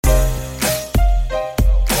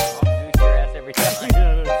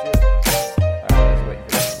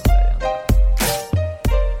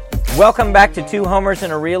Welcome back to Two Homers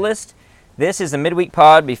and a Realist. This is the midweek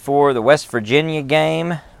pod before the West Virginia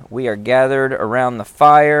game. We are gathered around the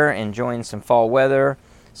fire, enjoying some fall weather,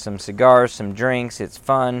 some cigars, some drinks. It's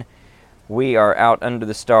fun. We are out under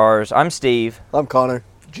the stars. I'm Steve. I'm Connor.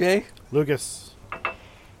 Jay. Lucas.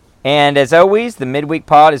 And as always, the midweek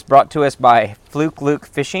pod is brought to us by Fluke Luke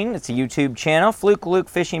Fishing. It's a YouTube channel. Fluke Luke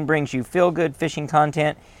Fishing brings you feel-good fishing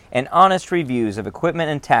content and honest reviews of equipment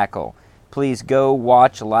and tackle. Please go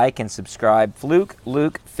watch, like, and subscribe. Fluke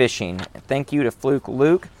Luke Fishing. Thank you to Fluke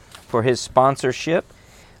Luke for his sponsorship.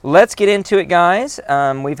 Let's get into it, guys.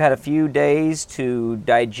 We've had a few days to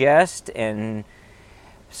digest and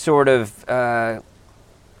sort of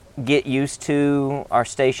get used to our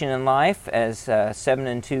station in life as a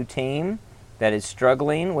 7-2 team that is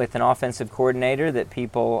struggling with an offensive coordinator that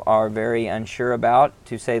people are very unsure about,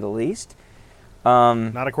 to say the least.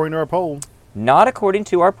 Not according to our poll. Not according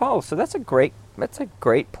to our poll. So that's a great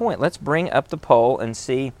point. Let's bring up the poll and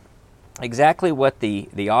see exactly what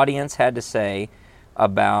the audience had to say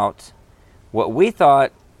about what we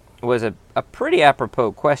thought was a pretty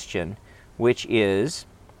apropos question, which is,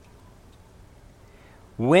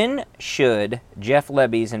 when should Jeff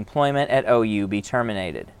Lebby's employment at OU be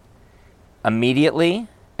terminated? Immediately?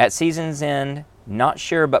 At season's end? Not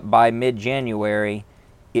sure, but by mid-January,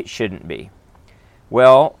 it shouldn't be.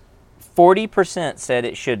 Well, 40% said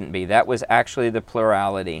it shouldn't be. That was actually the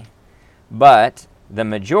plurality. But the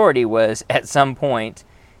majority was at some point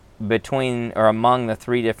between or among the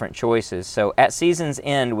three different choices. So at season's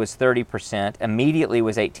end was 30%, immediately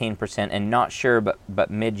was 18%, and not sure but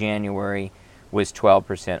mid-January was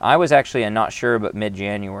 12%. I was actually a not sure but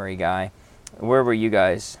mid-January guy. Where were you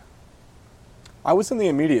guys? I was in the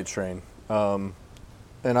immediate train, and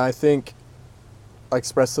I think I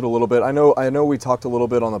expressed it a little bit. I know we talked a little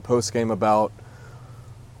bit on the post game about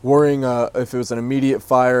worrying if it was an immediate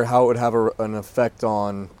fire, how it would have an effect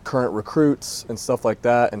on current recruits and stuff like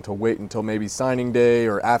that, and to wait until maybe signing day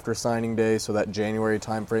or after signing day, so that January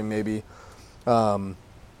timeframe maybe.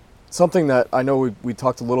 Something that I know we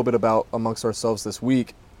talked a little bit about amongst ourselves this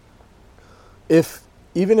week.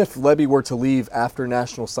 Even if Lebby were to leave after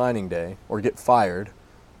National Signing Day or get fired,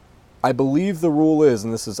 I believe the rule is,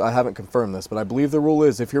 and I haven't confirmed this, but I believe the rule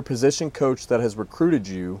is if your position coach that has recruited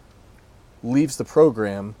you leaves the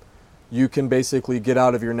program, you can basically get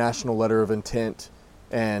out of your national letter of intent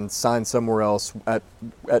and sign somewhere else at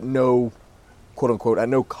no, quote unquote, at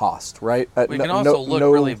no cost, right? We can also look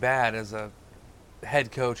really bad as a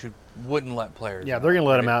head coach who wouldn't let players. Yeah, they're going to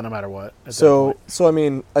let him out no matter what. So I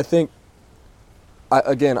mean, I think,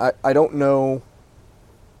 I don't know,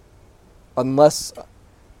 unless.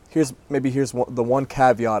 Here's the one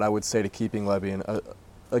caveat I would say to keeping Lebby, and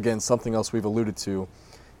again, something else we've alluded to.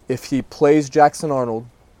 If he plays Jackson Arnold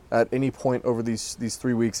at any point over these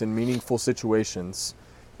 3 weeks in meaningful situations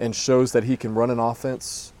and shows that he can run an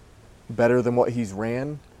offense better than what he's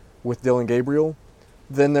ran with Dillon Gabriel,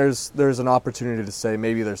 then there's an opportunity to say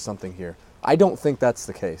maybe there's something here. I don't think that's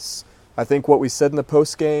the case. I think what we said in the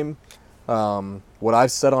post game, what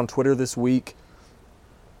I've said on Twitter this week,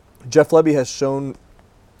 Jeff Lebby has shown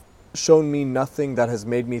me nothing that has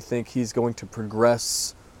made me think he's going to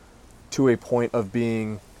progress to a point of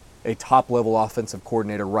being a top-level offensive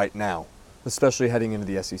coordinator right now, especially heading into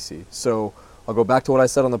the SEC. So I'll go back to what I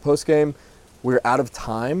said on the postgame. We're out of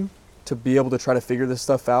time to be able to try to figure this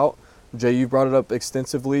stuff out. Jay, you brought it up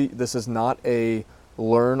extensively. This is not a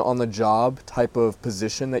learn-on-the-job type of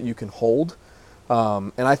position that you can hold.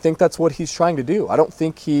 And I think that's what he's trying to do. I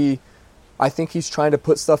think he's trying to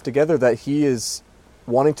put stuff together that he is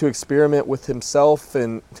wanting to experiment with himself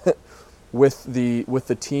and with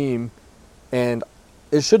the team, and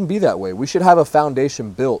it shouldn't be that way. We should have a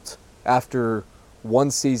foundation built after one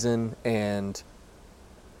season, and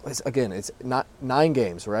it's not 9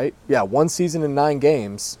 games, right? Yeah, one season and 9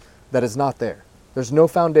 games that is not there. There's no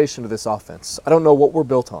foundation to this offense. I don't know what we're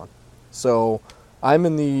built on. So I'm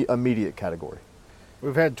in the immediate category.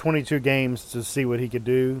 We've had 22 games to see what he could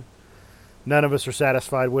do. None of us are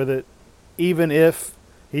satisfied with it. Even if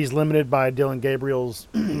he's limited by Dillon Gabriel's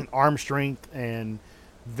arm strength and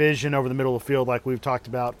vision over the middle of the field like we've talked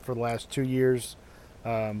about for the last 2 years,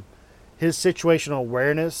 his situational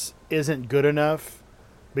awareness isn't good enough,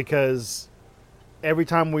 because every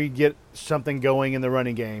time we get something going in the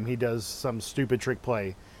running game, he does some stupid trick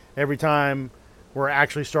play. Every time we're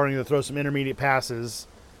actually starting to throw some intermediate passes,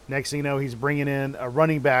 next thing you know, he's bringing in a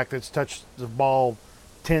running back that's touched the ball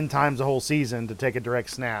 10 times the whole season to take a direct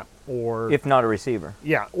snap, or if not a receiver.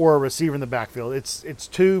 Yeah, or a receiver in the backfield. It's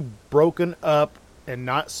too broken up and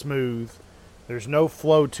not smooth. There's no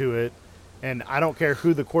flow to it, and I don't care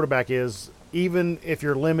who the quarterback is. even if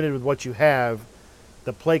you're limited with what you have,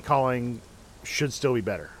 the play calling should still be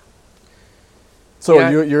better. So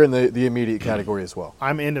Yeah. you're in the immediate category as well.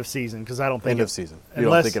 I'm end of season because I don't think End of season. You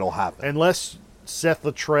don't think it'll happen. unless Seth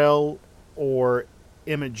Luttrell or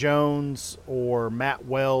Emmett Jones or Matt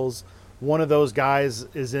Wells, one of those guys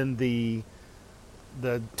is in the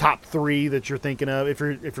top 3 that you're thinking of. If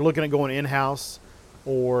you're looking at going in-house,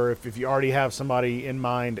 or if you already have somebody in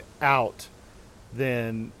mind out,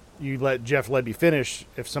 then you let Jeff Ledby finish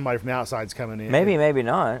if somebody from the outside's coming in. Maybe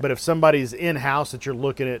not. But if somebody's in-house that you're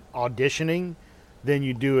looking at auditioning, then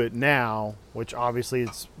you do it now, which obviously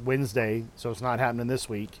it's Wednesday, so it's not happening this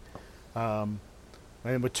week. And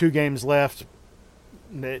with 2 games left,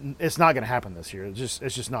 it's not going to happen this year. It's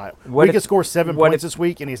just not. What We if- could score 7 what points if- this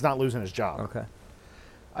week, and he's not losing his job. Okay.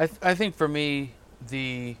 I think for me,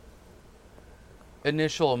 the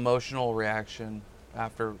initial emotional reaction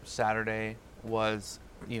after Saturday was,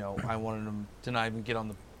 I wanted him to not even get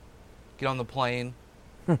on the plane,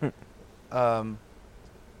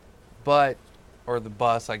 or the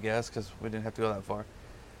bus, I guess, because we didn't have to go that far.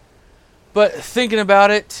 But thinking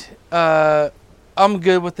about it, I'm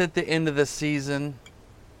good with it. The end of the season,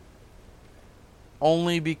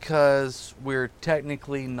 only because we're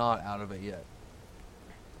technically not out of it yet.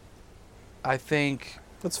 I think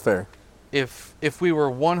That's fair. if we were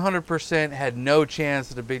 100% had no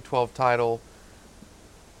chance at a Big 12 title,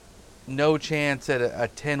 no chance at a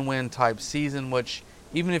 10-win type season, which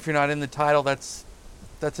even if you're not in the title, that's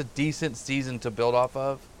a decent season to build off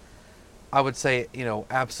of. I would say,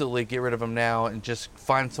 absolutely get rid of him now and just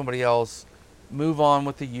find somebody else, move on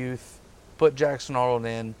with the youth, put Jackson Arnold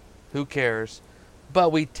in, who cares?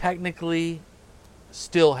 But we technically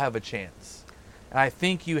still have a chance. And I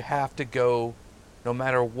think you have to go, no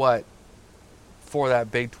matter what, for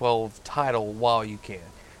that Big 12 title while you can.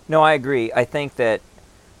 No, I agree. I think that,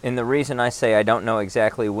 and the reason I say I don't know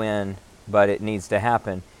exactly when, but it needs to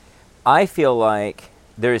happen, I feel like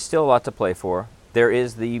there is still a lot to play for. There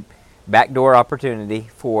is the backdoor opportunity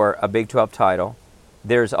for a Big 12 title.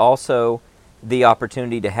 There's also the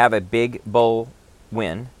opportunity to have a big bowl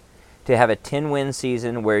win, to have a 10-win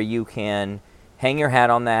season where you can hang your hat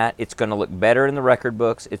on that. It's going to look better in the record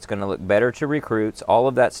books. It's going to look better to recruits. All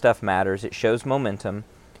of that stuff matters. It shows momentum.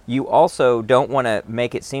 You also don't want to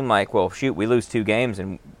make it seem like, well, shoot, we lose 2 games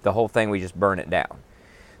and the whole thing, we just burn it down.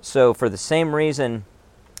 So for the same reason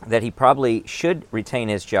that he probably should retain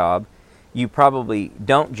his job, you probably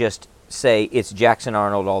don't just say it's Jackson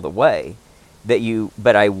Arnold all the way.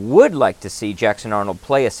 But I would like to see Jackson Arnold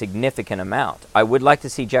play a significant amount. I would like to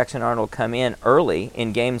see Jackson Arnold come in early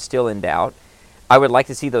in games still in doubt. I would like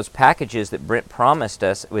to see those packages that Brent promised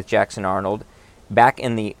us with Jackson Arnold back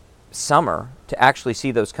in the summer, to actually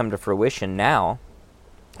see those come to fruition now.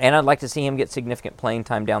 And I'd like to see him get significant playing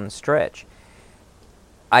time down the stretch.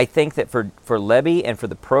 I think that for Lebby and for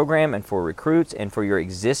the program and for recruits and for your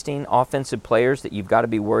existing offensive players that you've got to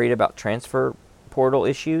be worried about transfer portal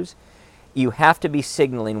issues, you have to be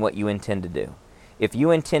signaling what you intend to do. If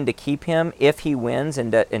you intend to keep him, if he wins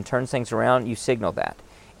and turns things around, you signal that.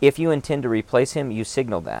 If you intend to replace him, you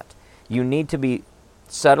signal that. You need to be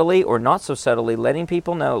subtly or not so subtly letting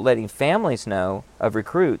people know, letting families know of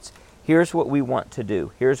recruits, here's what we want to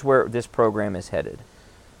do. Here's where this program is headed.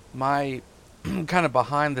 My kind of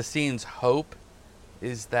behind the scenes hope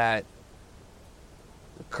is that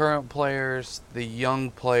the current players, the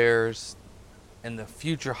young players, and the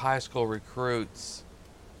future high school recruits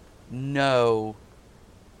know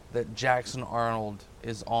that Jackson Arnold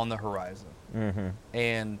is on the horizon. Mm-hmm.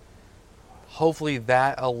 And hopefully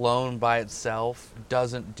that alone by itself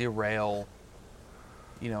doesn't derail,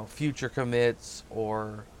 future commits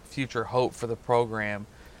or future hope for the program.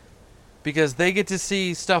 Because they get to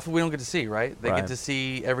see stuff we don't get to see, right? They Right. get to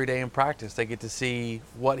see every day in practice. They get to see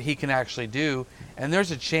what he can actually do. And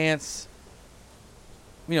there's a chance,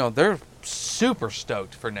 they're super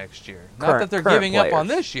stoked for next year. Not that they're Current giving up on players.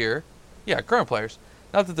 this year. Yeah, current players.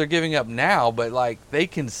 Not that they're giving up now, but they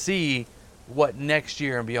can see what next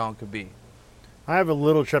year and beyond could be. I have a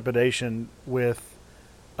little trepidation with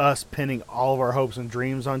us pinning all of our hopes and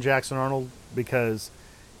dreams on Jackson Arnold because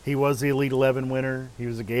he was the Elite 11 winner. He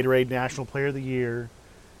was the Gatorade National Player of the Year.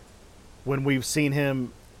 When we've seen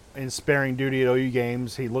him in sparing duty at OU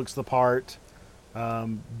games, he looks the part.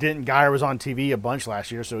 Denton Geyer was on TV a bunch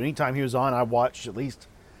last year, so anytime he was on, I watched at least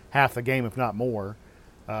half the game, if not more.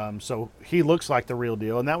 So he looks like the real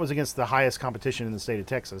deal, and that was against the highest competition in the state of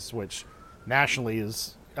Texas, which nationally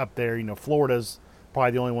is up there. Florida's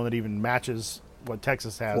probably the only one that even matches what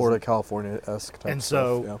Texas has. Florida, California-esque type And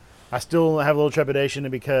stuff. so I still have a little trepidation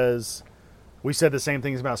because we said the same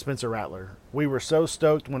things about Spencer Rattler. We were so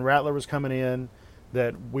stoked when Rattler was coming in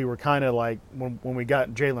that we were kind of like, when we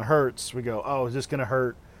got Jalen Hurts, we go, oh, is this going to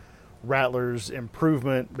hurt Rattler's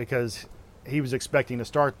improvement? Because he was expecting to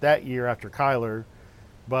start that year after Kyler,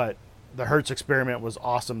 but the Hurts experiment was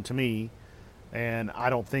awesome to me, and I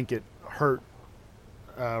don't think it hurt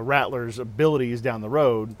Rattler's abilities down the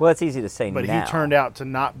road. Well, it's easy to say but now. He turned out to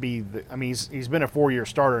not be he's been a 4-year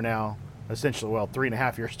starter now, essentially. Well,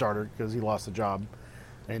 3.5-year starter, because he lost the job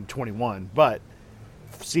in 21. But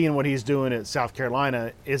seeing what he's doing at South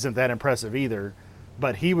Carolina isn't that impressive either.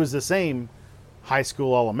 But he was the same high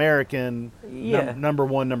school All-American, number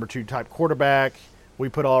 1, number 2 type quarterback. We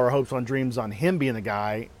put all our hopes and dreams on him being the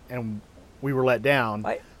guy, and we were let down.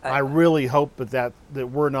 I really hope that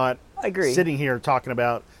we're not sitting here talking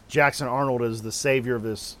about Jackson Arnold as the savior of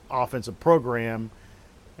this offensive program,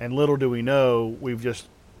 and little do we know we've just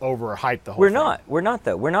overhyped the whole thing. We're not,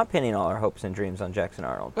 though. We're not pinning all our hopes and dreams on Jackson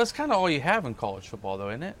Arnold. That's kind of all you have in college football, though,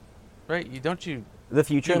 isn't it? Right? The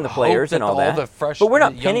future and the players and all that. But we're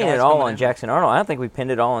not pinning it all on Jackson Arnold. I don't think we pinned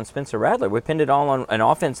it all on Spencer Rattler. We pinned it all on an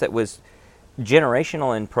offense that was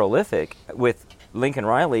generational and prolific with Lincoln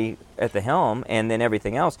Riley at the helm, and then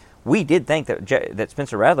everything else. We did think that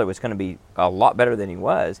Spencer Rattler was going to be a lot better than he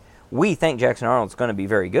was. We think Jackson Arnold's going to be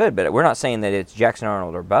very good, but we're not saying that it's Jackson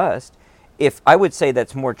Arnold or bust. If I would say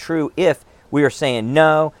that's more true if we are saying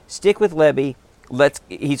no, stick with Lebby.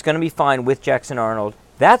 He's going to be fine with Jackson Arnold.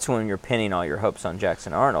 That's when you're pinning all your hopes on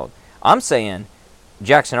Jackson Arnold. I'm saying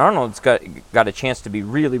Jackson Arnold's got a chance to be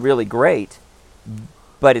really, really great,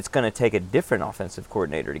 but it's going to take a different offensive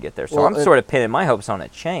coordinator to get there. So I'm sort of pinning my hopes on a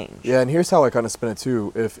change. Yeah, and here's how I kind of spin it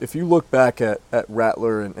too. If you look back at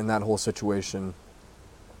Rattler and that whole situation,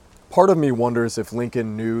 part of me wonders if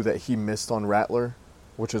Lincoln knew that he missed on Rattler,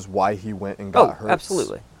 which is why he went and got Hurts.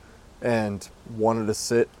 Absolutely. And wanted to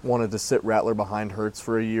sit Rattler behind Hurts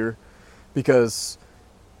for a year, because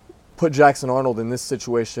put Jackson Arnold in this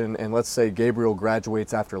situation, and let's say Gabriel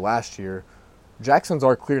graduates after last year, Jackson's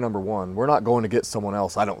our clear number 1. We're not going to get someone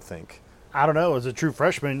else, I don't think. I don't know. As a true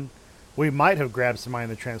freshman, we might have grabbed somebody in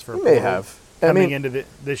the transfer portal. May have. Coming into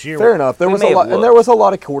this year. Fair enough. There was a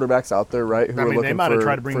lot of quarterbacks out there, right, who were looking for they might have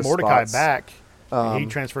tried to bring Mordecai spots back. He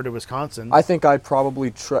transferred to Wisconsin. I think I'd probably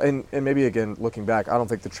try, and maybe again, looking back, I don't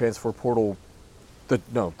think the transfer portal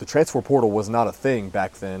was not a thing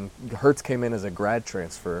back then. Hurts came in as a grad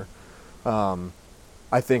transfer.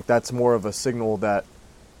 I think that's more of a signal that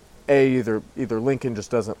either Lincoln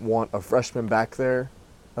just doesn't want a freshman back there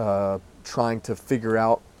trying to figure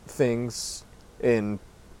out things in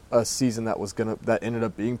a season that ended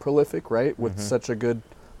up being prolific, right, with such a good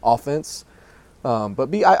offense. But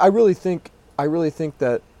B, I really think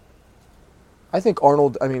that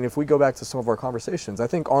Arnold, I mean, if we go back to some of our conversations, I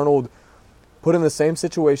think Arnold put in the same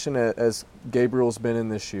situation as Gabriel's been in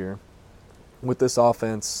this year with this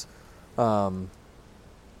offense.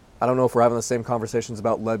 I don't know if we're having the same conversations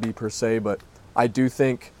about Lebby per se, but I do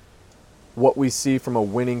think what we see from a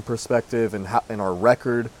winning perspective and our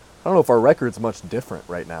record, I don't know if our record's much different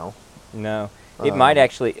right now. No. It might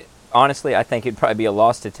actually, honestly, I think it'd probably be a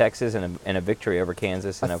loss to Texas and a victory over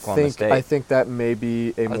Kansas and Oklahoma State. I think that may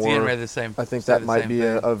be a more. I think that might be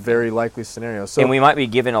a very likely scenario. So, and we might be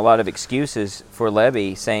giving a lot of excuses for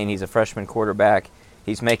Lebby, saying he's a freshman quarterback,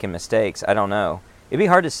 he's making mistakes. I don't know. It'd be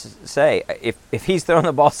hard to say if he's throwing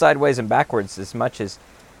the ball sideways and backwards as much as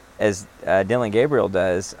Dylan Gabriel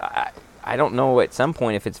does. I don't know at some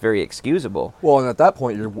point if it's very excusable. Well, and at that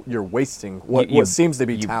point you're wasting what seems to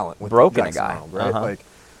be talent with broken Jackson a guy, Arnold, right?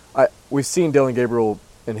 Like we've seen Dylan Gabriel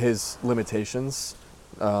in his limitations.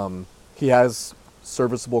 He has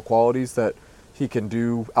serviceable qualities that he can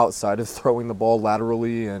do outside of throwing the ball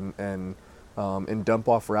laterally and in dump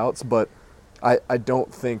off routes, but I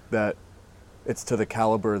don't think that it's to the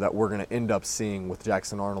caliber that we're going to end up seeing with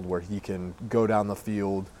Jackson Arnold, where he can go down the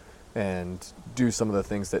field and do some of the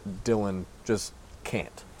things that Dylan just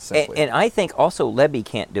can't, simply. And I think also Lebby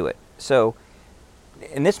can't do it. So,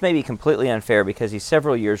 and this may be completely unfair because he's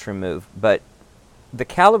several years removed, but the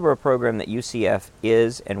caliber of program that UCF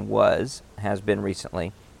is and has been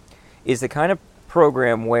recently, is the kind of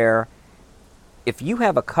program where if you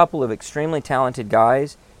have a couple of extremely talented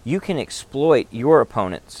guys, you can exploit your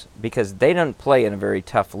opponents because they don't play in a very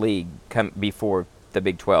tough league before the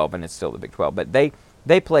Big 12, and it's still the Big 12, but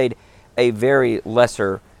they played a very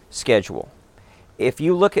lesser schedule. If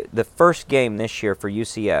you look at the first game this year for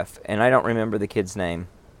UCF, and I don't remember the kid's name,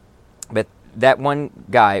 but that one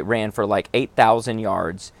guy ran for like 8,000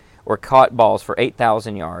 yards or caught balls for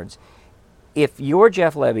 8,000 yards. If you're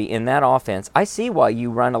Jeff Lebby in that offense, I see why you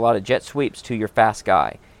run a lot of jet sweeps to your fast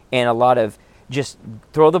guy and a lot of just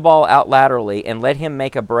throw the ball out laterally and let him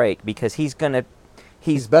make a break, because he's better.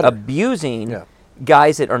 abusing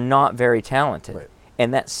guys that are not very talented. Right.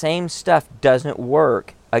 And that same stuff doesn't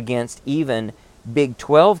work against even Big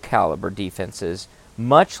 12 caliber defenses,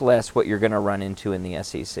 much less what you're going to run into in the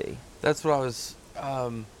SEC. That's what I was,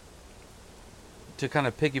 to kind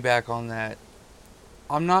of piggyback on that,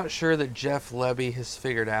 I'm not sure that Jeff Lebby has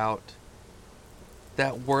figured out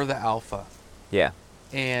that we're the alpha. Yeah.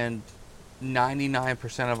 And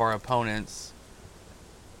 99% of our opponents,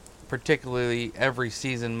 particularly every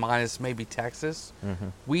season minus maybe Texas,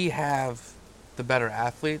 we have the better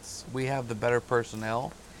athletes. We have the better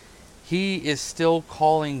personnel. He is still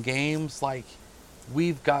calling games like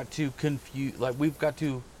we've got to confuse, like we've got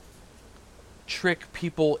to trick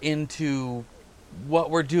people into what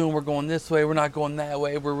we're doing. We're going this way. We're not going that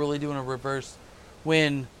way. We're really doing a reverse,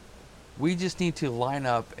 when we just need to line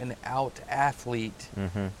up and out-athlete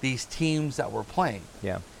these teams that we're playing.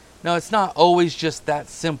 Yeah. Now, it's not always just that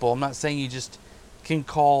simple. I'm not saying you just can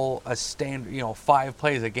call a standard, 5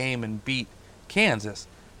 plays a game and beat Kansas.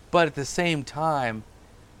 But at the same time,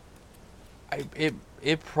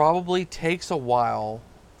 it probably takes a while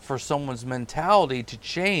for someone's mentality to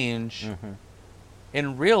change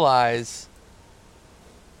and realize,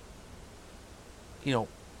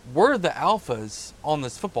 we're the alphas on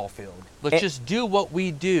this football field. Let's just do what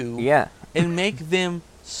we do and make them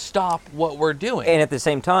stop what we're doing. And at the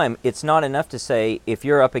same time, it's not enough to say, if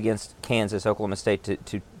you're up against Kansas, Oklahoma State,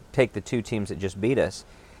 to take the 2 teams that just beat us,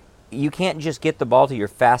 you can't just get the ball to your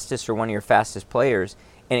fastest or one of your fastest players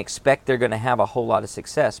and expect they're going to have a whole lot of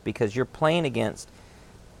success, because you're playing against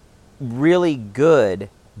really good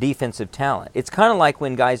defensive talent. It's kind of like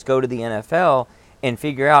when guys go to the NFL and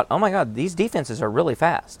figure out, oh my God, these defenses are really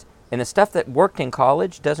fast. And the stuff that worked in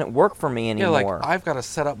college doesn't work for me anymore. Yeah, like I've got to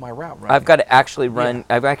set up my route right. I've got to actually run.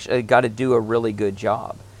 I've actually got to do a really good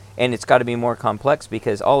job. And it's got to be more complex,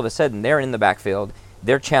 because all of a sudden they're in the backfield,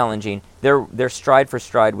 they're challenging, they're stride for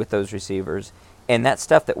stride with those receivers. And that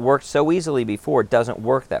stuff that worked so easily before doesn't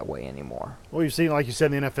work that way anymore. Well, you've seen, like you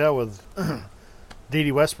said, in the NFL with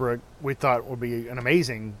D.D. Westbrook, we thought would be an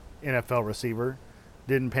amazing NFL receiver.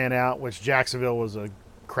 Didn't pan out, which Jacksonville was a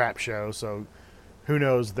crap show, so who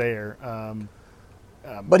knows there.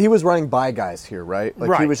 But he was running by guys here, right?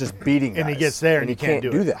 Like he was just beating guys. And he gets there and he can't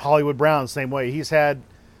do that. Hollywood Brown, same way. He's had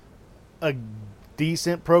a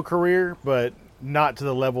decent pro career, but not to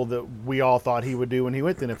the level that we all thought he would do when he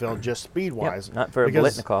went to the NFL, just speed-wise. Yep, not for a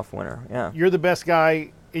Blitnikoff winner, You're the best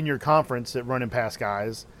guy in your conference at running past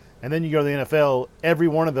guys, and then you go to the NFL, every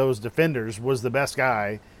one of those defenders was the best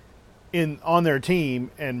guy on their team,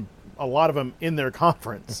 and a lot of them in their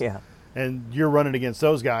conference. Yeah. And you're running against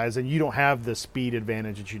those guys, and you don't have the speed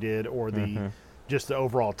advantage that you did, or the just the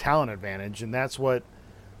overall talent advantage. And that's what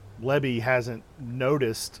Lebby hasn't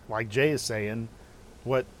noticed, like Jay is saying.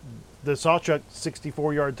 What the Sawchuk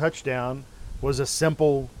 64-yard touchdown was a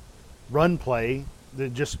simple run play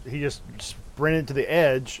that he just sprinted to the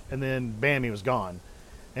edge, and then bam, he was gone.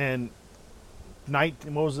 And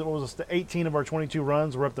 18 of our 22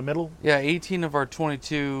 runs were up the middle? Yeah, 18 of our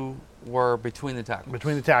 22 were between the tackles.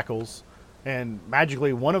 Between the tackles. And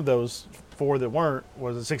magically, one of those 4 that weren't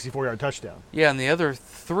was a 64-yard touchdown. Yeah, and the other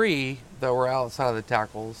 3 that were outside of the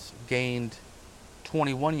tackles gained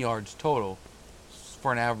 21 yards total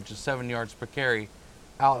for an average of 7 yards per carry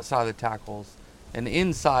outside the tackles. And the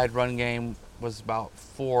inside run game was about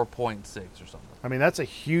 4.6 or something. I mean, that's a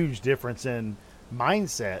huge difference in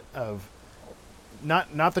mindset of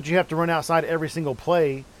not that you have to run outside every single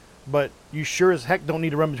play, but you sure as heck don't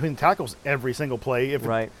need to run between the tackles every single play.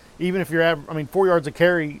 Even if you're 4 yards a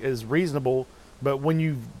carry is reasonable, but when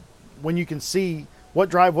you can see, what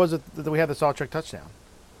drive was it that we had the Sawchuk touchdown?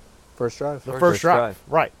 First drive. The first drive.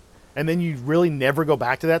 Right. And then you really never go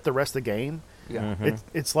back to that the rest of the game. Yeah.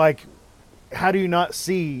 It's like, how do you not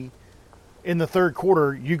see in the third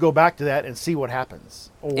quarter, you go back to that and see what happens?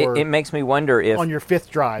 Or it makes me wonder if on your 5th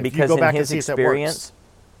drive, because you go back in his and see experience,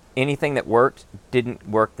 anything that worked didn't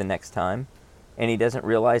work the next time, and he doesn't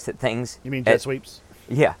realize that things. You mean jet sweeps?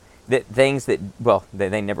 Yeah, that things that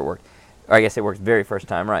they never worked. Or I guess it worked the very first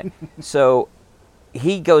time, right? So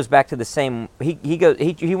he goes back to the same.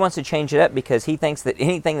 He wants to change it up because he thinks that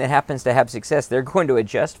anything that happens to have success, they're going to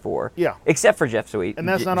adjust for. Yeah. Except for Jeff Sweet. And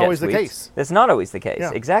that's not always the case. That's not always the case.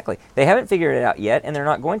 Yeah. Exactly. They haven't figured it out yet, and they're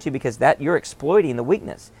not going to, because that you're exploiting the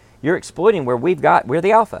weakness. You're exploiting where we're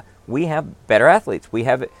the alpha. We have better athletes. We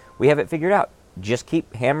have it figured out. Just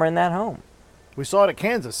keep hammering that home. We saw it at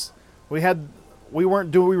Kansas. We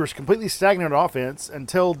were completely stagnant on offense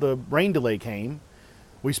until the rain delay came.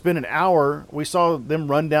 We spent an hour. We saw them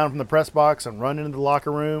run down from the press box and run into the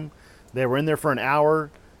locker room. They were in there for an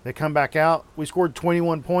hour. They come back out. We scored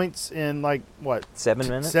 21 points in 7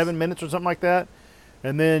 minutes? 7 minutes or something like that.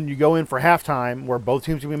 And then you go in for halftime where both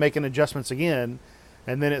teams will be making adjustments again.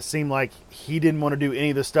 And then it seemed like he didn't want to do any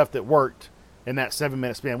of the stuff that worked in that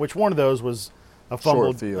 7-minute span, which one of those was a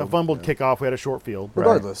fumbled kickoff. We had a short field.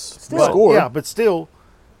 Regardless. Right. Score. Yeah, but still,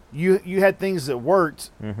 you had things that worked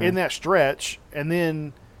in that stretch. And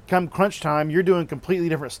then come crunch time, you're doing completely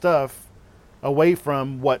different stuff away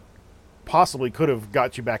from what possibly could have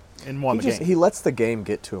got you back and won the game. He lets the game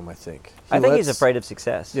get to him, I think. I think he's afraid of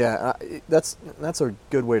success. Yeah, that's a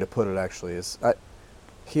good way to put it, actually.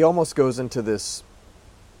 He almost goes into this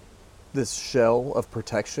shell of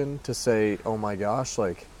protection to say, oh my gosh,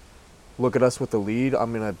 like, look at us with the lead.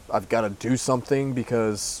 I've got to do something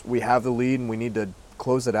because we have the lead and we need to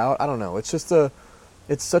close it out. I don't know. It's just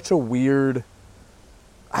it's such a weird,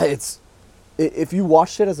 if you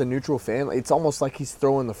watch it as a neutral fan, it's almost like he's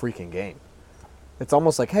throwing the freaking game. It's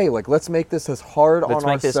almost like, hey, like, let's make this as hard on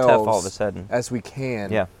ourselves this tough all of a sudden as we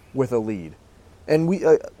can with a lead. And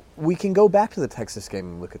we can go back to the Texas game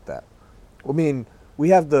and look at that. I mean, we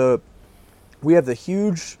have the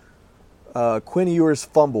huge Quinn Ewers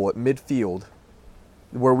fumble at midfield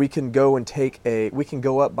where we can go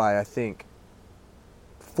up by, I think,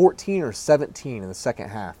 14 or 17 in the second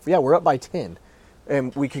half. Yeah, we're up by 10.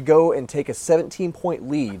 And we could go and take a 17-point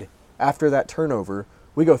lead after that turnover.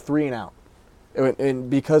 We go 3 and out. And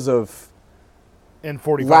because of in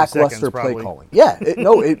 45 lackluster seconds, play calling. Yeah,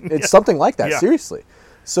 it's something like that, seriously.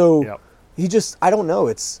 So he just, I don't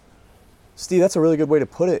know. Steve, that's a really good way to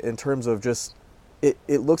put it in terms of just, it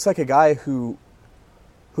looks like a guy who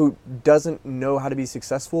doesn't know how to be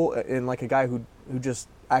successful and like a guy who just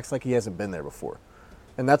acts like he hasn't been there before.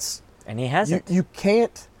 And he hasn't. You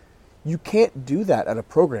can't do that at a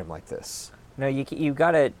program like this. No, you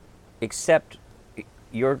got to accept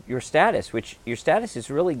your status, which your status is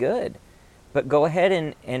really good, but go ahead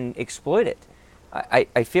and exploit it.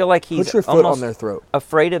 I feel like he's put your foot almost on their throat.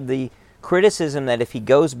 Afraid of the criticism that if he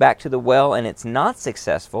goes back to the well and it's not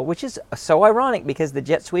successful, which is so ironic because the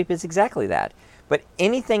jet sweep is exactly that. But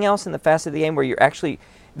anything else in the facet of the game where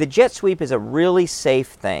the jet sweep is a really safe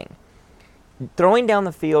thing. Throwing down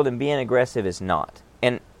the field and being aggressive is not.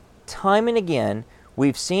 And time and again,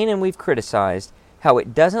 we've seen and we've criticized how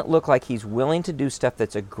it doesn't look like he's willing to do stuff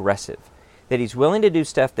that's aggressive. That he's willing to do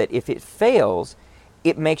stuff that if it fails,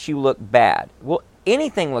 it makes you look bad. Well,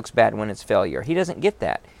 anything looks bad when it's failure. He doesn't get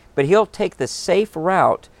that. But he'll take the safe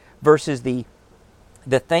route versus the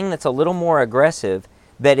thing that's a little more aggressive,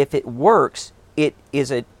 that if it works,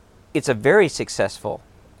 it's a very successful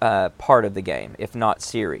part of the game, if not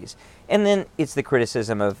series. And then it's the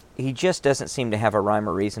criticism of he just doesn't seem to have a rhyme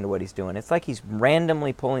or reason to what he's doing. It's like he's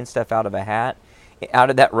randomly pulling stuff out of a hat, out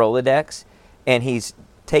of that Rolodex, and he's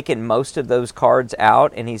taken most of those cards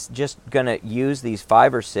out, and he's just going to use these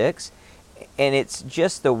 5 or 6. And it's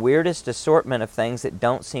just the weirdest assortment of things that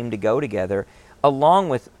don't seem to go together, along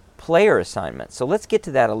with player assignments. So let's get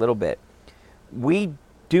to that a little bit. We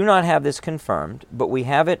do not have this confirmed, but we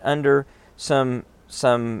have it under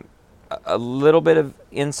a little bit of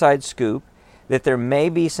inside scoop that there may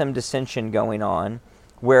be some dissension going on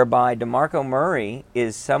whereby DeMarco Murray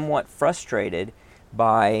is somewhat frustrated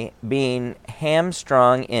by being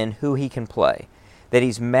hamstrung in who he can play, that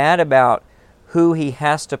he's mad about who he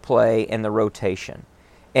has to play in the rotation.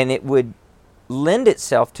 And it would lend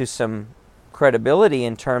itself to some credibility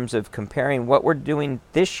in terms of comparing what we're doing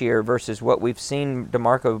this year versus what we've seen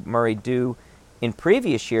DeMarco Murray do in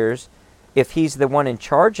previous years if he's the one in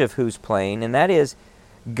charge of who's playing, and that is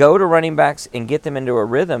go to running backs and get them into a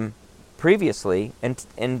rhythm previously,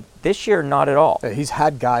 and this year not at all. He's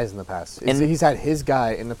had guys in the past. He's had his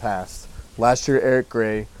guy in the past. Last year, Eric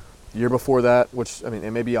Gray. The year before that, which, I mean,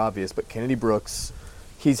 it may be obvious, but Kennedy Brooks.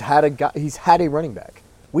 He's had a running back.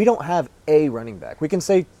 We don't have a running back. We can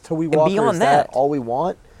say Tawee Walker is that all we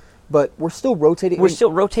want, but we're still rotating. We're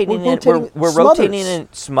rotating in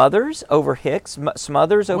Smothers over Hicks,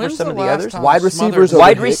 Smothers over some of the others. Wide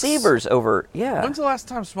receivers over, yeah. When's the last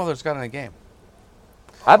time Smothers got in a game?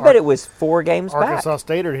 I bet it was 4 games back. Arkansas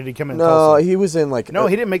State, or did he come in Tulsa? No, he was in he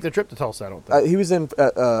didn't make the trip to Tulsa, I don't think. He was in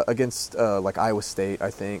against Iowa State,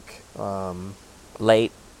 I think.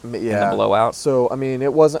 Late in the blowout. So, I mean,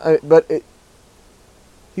 it wasn't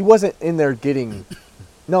he wasn't in there getting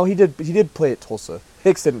No, he did play at Tulsa.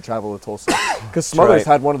 Hicks didn't travel to Tulsa because Smothers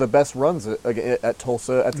had one of the best runs at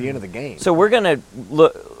Tulsa at the end of the game. So we're going to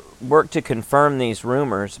work to confirm these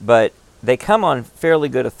rumors, but they come on fairly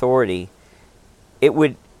good authority. It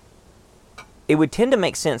would tend to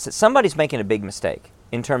make sense that somebody's making a big mistake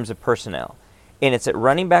in terms of personnel. And it's at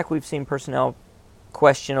running back we've seen personnel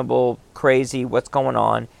questionable, crazy, what's going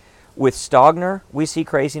on. With Stogner, we see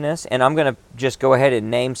craziness, and I'm going to just go ahead and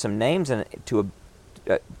name some names to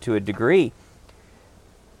a degree.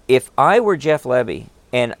 If I were Jeff Lebby,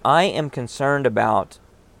 and I am concerned about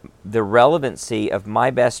the relevancy of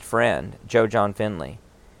my best friend, Joe John Finley,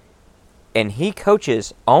 and he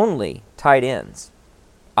coaches only tight ends,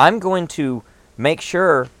 I'm going to make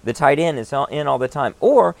sure the tight end is in all the time.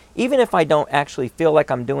 Or even if I don't actually feel like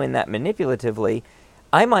I'm doing that manipulatively,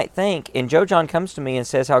 I might think, and Joe John comes to me and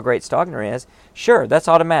says how great Stogner is, sure, that's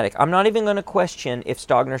automatic. I'm not even going to question if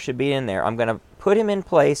Stogner should be in there. I'm going to put him in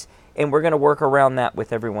place, and we're going to work around that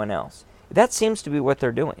with everyone else. That seems to be what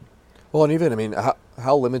they're doing. Well, and even, I mean,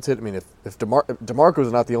 how limited, I mean, if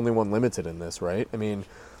DeMarco's not the only one limited in this, right? I mean,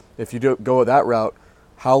 if you go that route,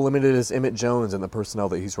 how limited is Emmett Jones and the personnel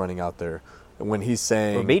that he's running out there? When he's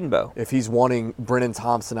saying, if he's wanting Brennan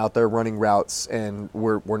Thompson out there running routes and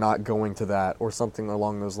we're not going to that or something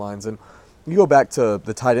along those lines. And you go back to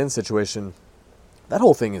the tight end situation, that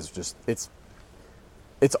whole thing is just, it's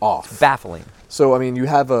off. Baffling. So, I mean, you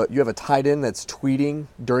have a tight end that's tweeting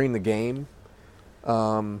during the game,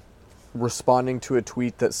 responding to a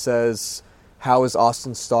tweet that says, how is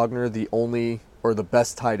Austin Stogner the only or the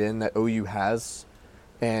best tight end that OU has?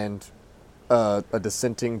 And a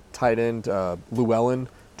dissenting tight end, Llewellyn,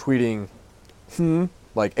 tweeting,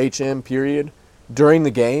 like HM period, during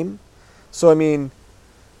the game. So, I mean,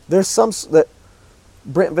 there's that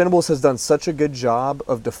Brent Venables has done such a good job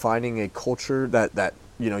of defining a culture that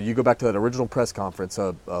you go back to that original press conference,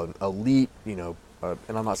 elite, and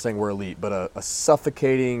I'm not saying we're elite, but a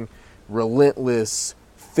suffocating, relentless,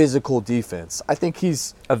 physical defense. I think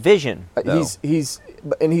he's a vision. He's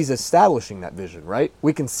establishing that vision, right?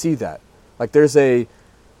 We can see that. Like there's a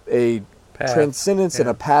path. Transcendence and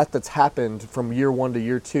a path that's happened from year 1 to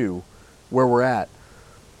year 2, where we're at.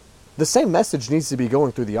 The same message needs to be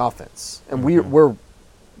going through the offense, and we're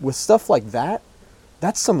with stuff like that.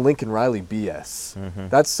 That's some Lincoln Riley BS.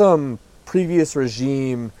 That's some previous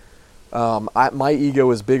regime. My ego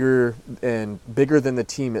is bigger than the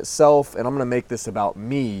team itself, and I'm going to make this about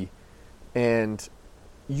me. And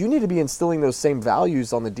you need to be instilling those same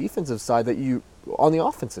values on the defensive side on the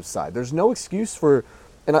offensive side. There's no excuse for,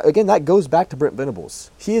 and again, that goes back to Brent Venables.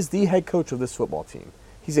 He is the head coach of this football team.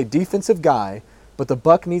 He's a defensive guy, but the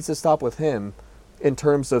buck needs to stop with him in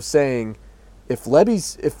terms of saying, if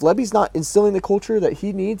Lebby's not instilling the culture that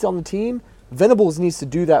he needs on the team, Venables needs to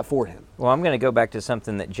do that for him. Well, I'm going to go back to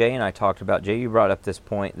something that Jay and I talked about. Jay, you brought up this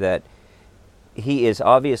point that he is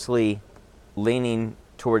obviously leaning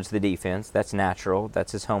towards the defense. That's natural.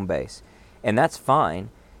 That's his home base. And that's fine.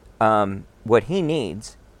 What he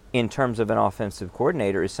needs in terms of an offensive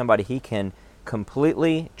coordinator is somebody he can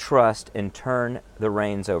completely trust and turn the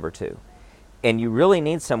reins over to. And you really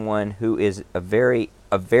need someone who is a very,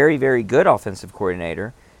 very good offensive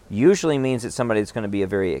coordinator. Usually means that somebody that's going to be a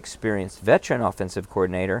very experienced veteran offensive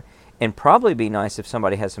coordinator, and probably be nice if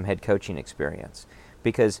somebody has some head coaching experience,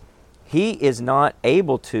 because he is not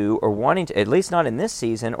able to, or wanting to, at least not in this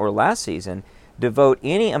season or last season, devote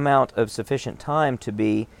any amount of sufficient time to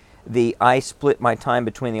be I split my time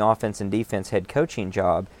between the offense and defense head coaching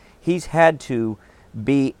job. He's had to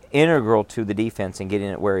be integral to the defense and getting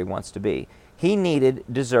it where he wants to be. He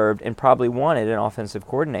deserved, and probably wanted an offensive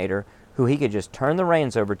coordinator who he could just turn the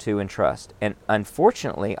reins over to and trust. And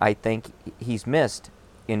unfortunately, I think he's missed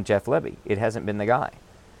in Jeff Lebby. It hasn't been the guy.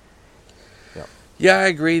 Yep. Yeah, I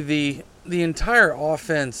agree. The entire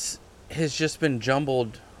offense has just been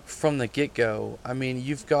jumbled from the get-go. I mean,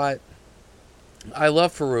 I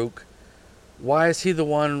love Farouk. Why is he the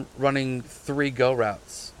one running 3 go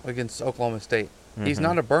routes against Oklahoma State? He's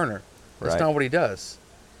not a burner. That's not what he does.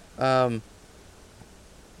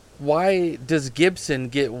 Why does Gibson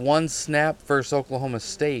get 1 snap versus Oklahoma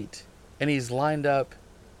State, and he's lined up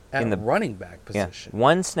at the running back position? Yeah,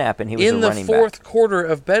 1 snap, and he was a running back. In the fourth quarter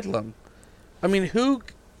of Bedlam. I mean, who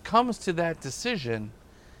comes to that decision?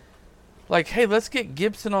 Like, hey, let's get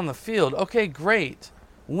Gibson on the field. Okay, great.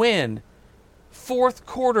 Win. Fourth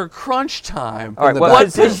quarter crunch time. All right,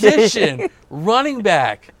 what position? Running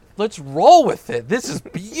back. Let's roll with it. This is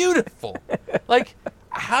beautiful. Like,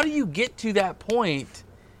 how do you get to that point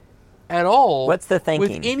at all? What's the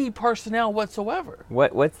thinking? With any personnel whatsoever.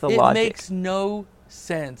 What's the logic? It makes no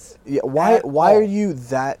sense. Yeah, why are you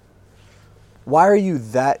that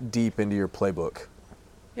deep into your playbook?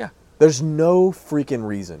 Yeah. There's no freaking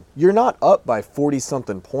reason. You're not up by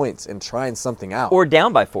 40-something points and trying something out. Or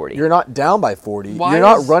down by 40. You're not down by 40. You're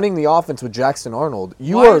not running the offense with Jackson Arnold.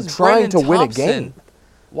 You are trying to win a game.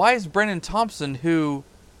 Why is Brennan Thompson, who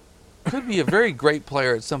could be a very great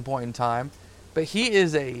player at some point in time, but he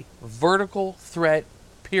is a vertical threat,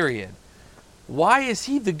 period. Why is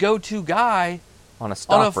he the go-to guy On a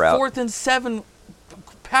stop route. 4th and 7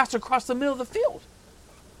 pass across the middle of the field?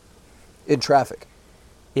 In traffic.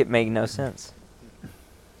 It made no sense.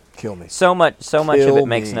 Kill me. So much of Kill it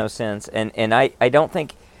makes me. no sense. And I don't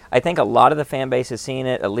think, I think a lot of the fan base is seeing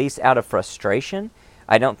it at least out of frustration.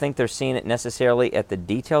 I don't think they're seeing it necessarily at the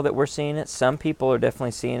detail that we're seeing it. Some people are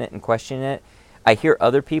definitely seeing it and questioning it. I hear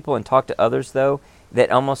other people and talk to others, though, that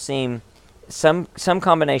almost seem some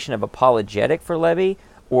combination of apologetic for Levy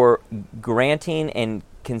or granting and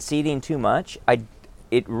conceding too much.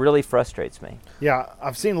 It really frustrates me. Yeah,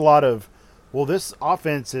 I've seen a lot of, well, this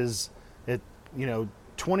offense is,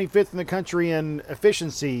 25th in the country in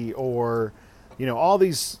efficiency, or, all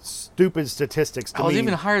these stupid statistics. I was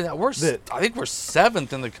even higher than that. I think we're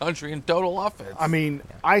 7th in the country in total offense. I mean,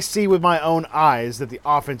 I see with my own eyes that the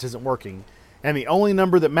offense isn't working, and the only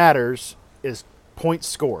number that matters is points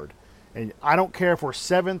scored. And I don't care if we're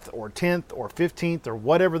 7th or 10th or 15th or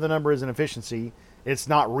whatever the number is in efficiency, it's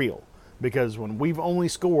not real. Because when we've only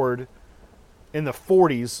scored in the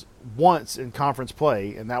 40s once in conference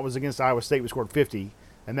play, and that was against Iowa State, we scored 50,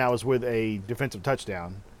 and that was with a defensive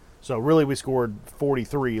touchdown. So really we scored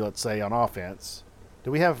 43, let's say, on offense.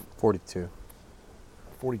 Do we have 42.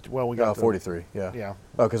 40? Well, we got 43, yeah. Yeah.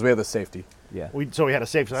 Oh, because we have the safety. Yeah. So we had a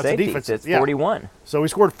safety. So that's Safety, a defense. it's Yeah. 41. So we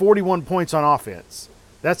scored 41 points on offense.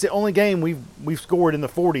 That's the only game we've scored in the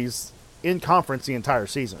 40s in conference the entire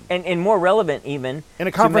season. And more relevant even, In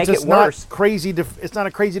a conference to make that's it not worse. crazy. It's not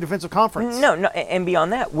a crazy defensive conference. No, and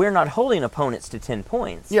beyond that, we're not holding opponents to 10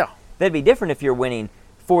 points. Yeah. That'd be different if you're winning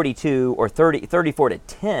 42 or 34 to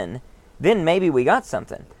 10. Then maybe we got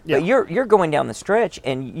something. Yeah. But you're going down the stretch,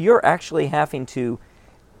 and you're actually having to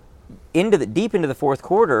deep into the fourth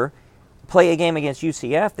quarter play a game against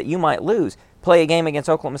UCF that you might lose. Play a game against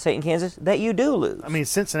Oklahoma State and Kansas that you do lose. I mean,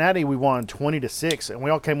 Cincinnati, we won 20-6, and we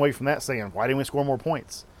all came away from that saying, "Why didn't we score more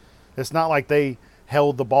points?" It's not like they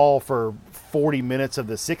held the ball for 40 minutes of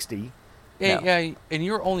the 60. Yeah, No. yeah, and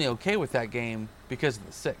you're only okay with that game because of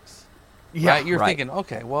the 6. Yeah, right? You're right. thinking,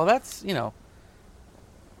 okay, well, that's, Yeah,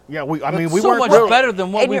 we we so weren't much really- better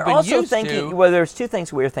than what and we've you're been also used thinking, to. well, there's two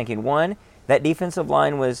things we were thinking. One, that defensive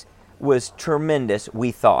line was tremendous,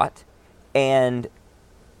 we thought, and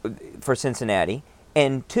for Cincinnati.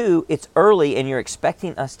 And two, it's early, and you're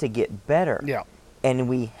expecting us to get better. Yeah. And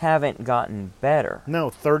we haven't gotten better. No,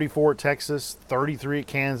 34 at Texas, 33 at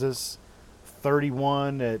Kansas,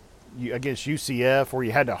 31 against UCF, where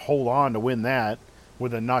you had to hold on to win that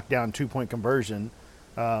with a knockdown 2-point conversion.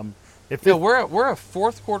 We're a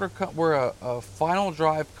fourth quarter, we're a final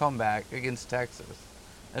drive comeback against Texas,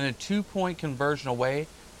 and a 2-point conversion away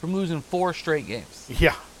from losing 4 straight games.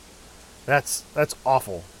 Yeah, that's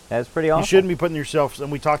awful. That's pretty awful. You shouldn't be putting yourself,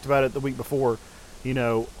 and we talked about it the week before,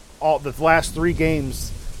 all the last 3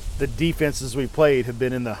 games, the defenses we played have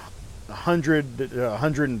been in the 100,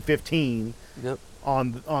 115 Yep.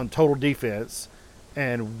 on total defense,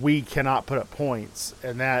 and we cannot put up points,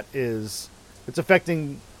 and it's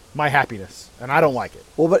affecting my happiness, and I don't like it.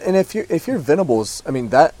 Well, but if you're Venables, I mean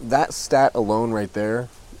that stat alone right there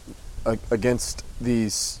against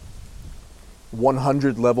these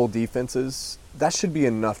 100 level defenses, that should be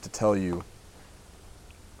enough to tell you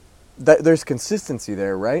that there's consistency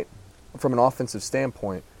there, right? From an offensive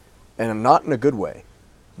standpoint, and not in a good way.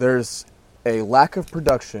 There's a lack of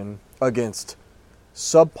production against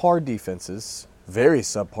subpar defenses, very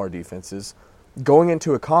subpar defenses, going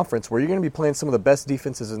into a conference where you're going to be playing some of the best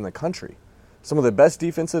defenses in the country. Some of the best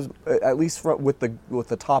defenses, at least with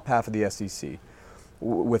the top half of the SEC.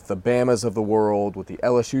 With the Bamas of the world, with the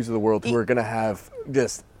LSUs of the world, who are going to have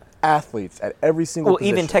just athletes at every single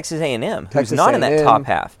position. even Texas A&M, who's Texas not in that A&M. top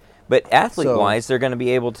half. But athlete-wise, they're going to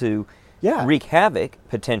be able to Yeah. wreak havoc,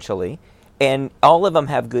 potentially. And all of them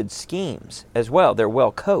have good schemes as well. They're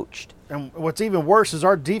well coached. And what's even worse is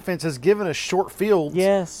our defense has given us short fields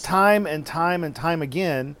Yes. time and time and time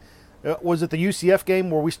again. Was it the UCF game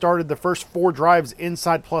where we started the first 4 drives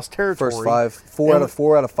inside plus territory? First 4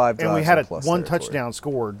 out of 5 drives. And we had on plus one territory. touchdown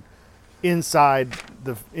scored inside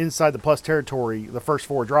the plus territory the first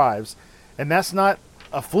 4 drives. And that's not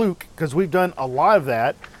a fluke, because we've done a lot of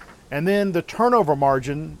that. And then the turnover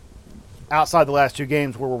margin outside the last 2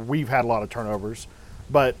 games where we've had a lot of turnovers,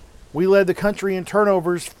 but we led the country in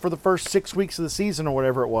turnovers for the first 6 weeks of the season or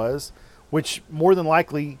whatever it was, which more than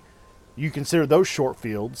likely you consider those short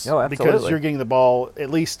fields Oh, because absolutely. you're getting the ball at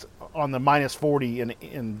least on the minus 40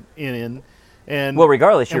 and Well,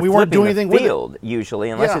 regardless, and you're we weren't flipping doing anything the with it. field usually,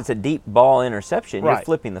 unless Yeah. it's a deep ball interception. You're Right.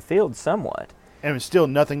 flipping the field somewhat. And it's still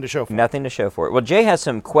nothing to show for it. Nothing to show for it. Well, Jay has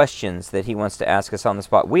some questions that he wants to ask us on the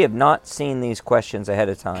spot. We have not seen these questions ahead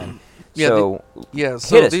of time. Yeah, So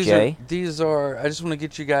So hit us, these Jay. these are. I just want to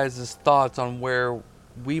get you guys' thoughts on where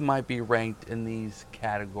we might be ranked in these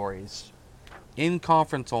categories, in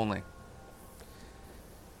conference only.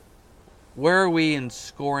 Where are we in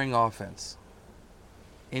scoring offense?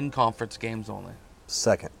 In conference games only.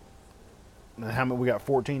 Second. And how many? We got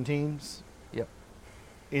 14 teams Yep.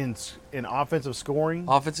 in offensive scoring.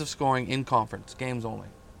 Offensive scoring in conference games only.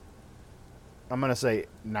 I'm gonna say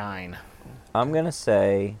 9. I'm going to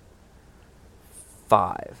say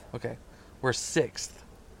 5. Okay. We're 6th.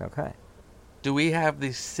 Okay. Do we have the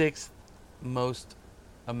 6th most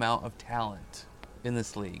amount of talent in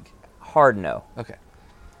this league? Hard no. Okay.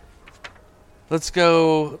 Let's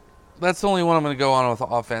go. That's the only one I'm going to go on with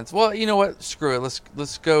offense. Well, you know what? Screw it.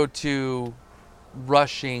 Let's go to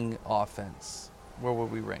rushing offense. Where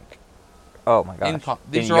would we rank? Oh, my gosh.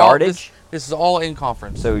 These in are yardage? All, this is all in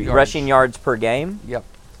conference. So Yardage. rushing yards per game? Yep.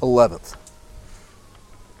 11th.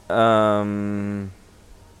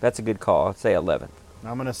 That's a good call. I'd say 11th.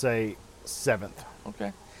 I'm gonna say 7th.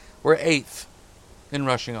 Okay. We're 8th in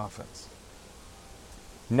rushing offense.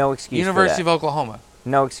 No excuse University for of Oklahoma. that.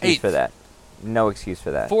 No excuse for 8th. that. No excuse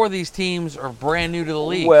for that. 4 of these teams are brand new to the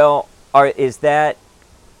league. Well, is that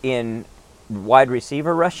in wide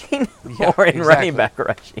receiver rushing Yeah, or in exactly. running back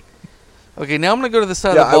rushing? Okay, now I'm going to go to the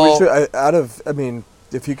side Yeah, of the ball. I mean,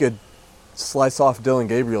 if you could slice off Dylan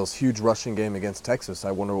Gabriel's huge rushing game against Texas,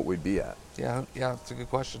 I wonder what we'd be at. Yeah, that's a good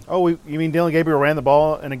question. Oh, you mean Dylan Gabriel ran the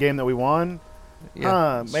ball in a game that we won?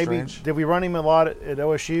 Yeah, Maybe. strange. Did we run him a lot at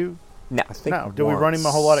OSU? No. I think No. Did we run him a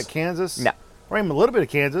whole lot at Kansas? No. Ran him a little bit at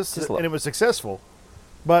Kansas, Just a and little. it was successful.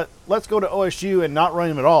 But let's go to OSU and not run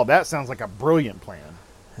him at all. That sounds like a brilliant plan.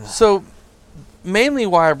 So, mainly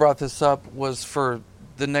why I brought this up was for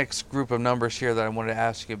the next group of numbers here that I wanted to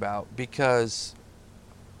ask you about, because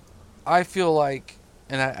I feel like,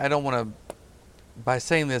 and I don't want to, by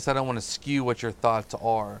saying this, I don't want to skew what your thoughts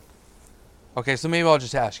are. Okay, so maybe I'll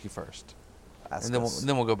just ask you first, Ask and then us.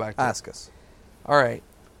 we'll go back to Ask us. All right,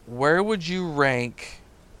 where would you rank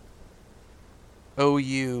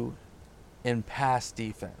OU in pass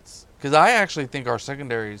defense? Because I actually think our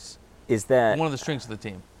secondary's Is that one of the strengths of the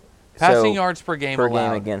team. Passing so yards per game per allowed,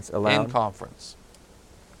 game against allowed? in conference.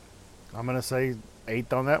 I'm going to say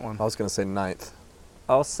 8th on that one. I was going to say 9th.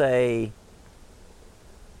 I'll say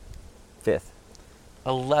 5th.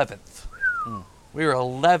 11th. We were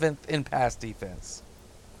 11th in pass defense.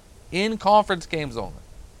 In conference games only.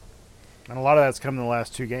 And a lot of that's come in the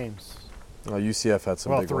last 2 games. UCF had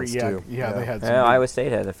some Well, big 3, ones yeah. too. Yeah, they had some. Yeah, big- Iowa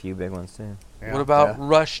State had a few big ones too. yeah. What about Yeah.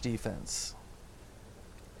 rush defense?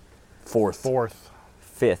 4th. 4th?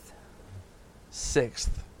 5th. 6th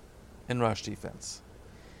in rush defense.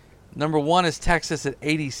 Number 1 is Texas at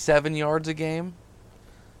 87 yards a game.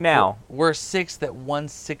 Now, We're 6th at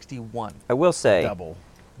 161. I will say Double.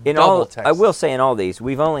 in Double all Texas. I will say in all these,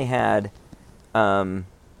 we've only had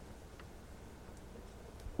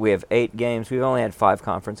we have 8 games. We've only had 5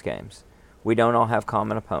 conference games. We don't all have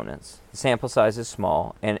common opponents. The sample size is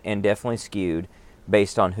small and definitely skewed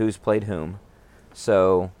based on who's played whom.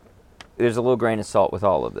 So there's a little grain of salt with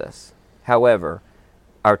all of this. However,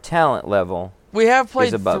 our talent level, We have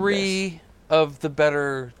played above 3 of the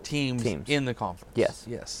better teams Teams. in the conference. Yes.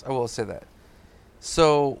 Yes, I will say that.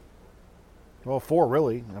 So, Well, 4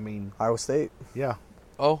 really. I mean, Iowa State. yeah.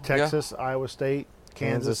 yeah. Texas, Iowa State,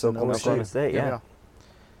 Kansas, Kansas, and Oklahoma OSU. Oklahoma State, yeah.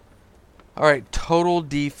 All right, total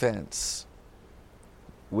defense.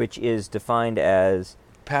 which is defined as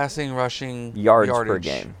Passing, rushing, Yards per yardage.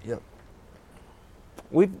 game. Yep.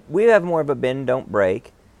 we have more of a bend don't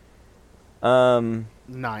break.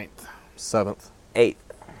 9th. 7th. 8th.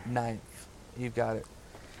 9th. You've got it.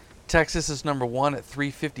 Texas is number 1 at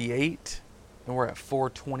 358, and we're at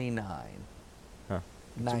 429. Huh.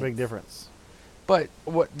 It's a 9th. big difference. But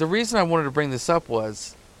the reason I wanted to bring this up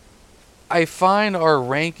was I find our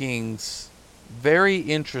rankings very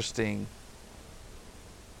interesting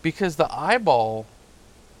because the eyeball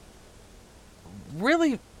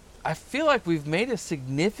really, I feel like we've made a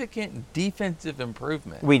significant defensive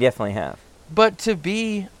improvement. We definitely have. But to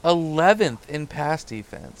be 11th in pass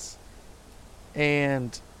defense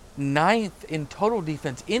and 9th in total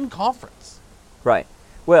defense in conference. Right.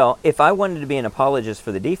 Well, if I wanted to be an apologist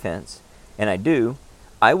for the defense, and I do,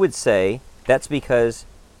 I would say that's because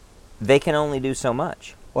they can only do so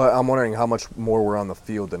much. Well, I'm wondering how much more we're on the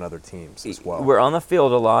field than other teams as well. We're on the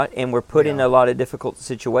field a lot, and we're put in Yeah. a lot of difficult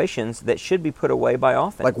situations that should be put away by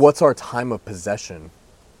offense. Like, what's our time of possession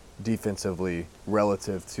defensively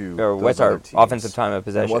relative to or those what's other our teams? offensive time of And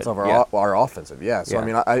possession? what's of Yeah. our offensive? Yeah. So, Yeah. I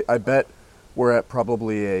mean, I bet we're at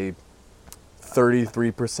probably a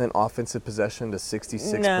 33% offensive possession to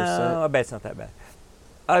 66%. No, I bet it's not that bad.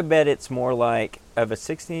 I bet it's more like of a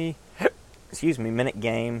 60 minute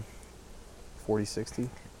game. 40-60.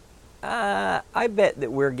 I bet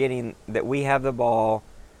that we have the ball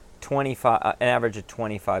 25, an average of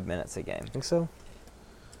 25 minutes a game. Think so?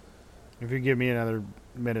 If you give me another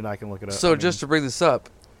minute, I can look it up. So just to bring this up,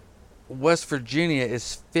 West Virginia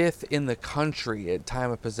is 5th in the country at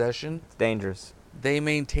time of possession. It's dangerous. They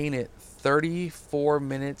maintain it 34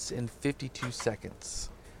 minutes and 52 seconds.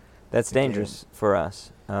 That's dangerous for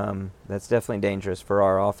us. That's definitely dangerous for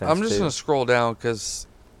our offense. I'm just too. going to scroll down because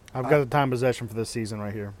I've got the time possession for this season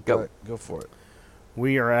right here. Go. Go for it.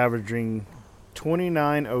 We are averaging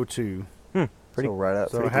 29:02. Pretty so right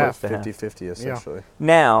at so 50, half. 50-50 essentially.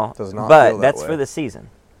 Now, Does not but feel that that's way. for the season.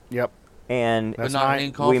 Yep. And But That's not nine- in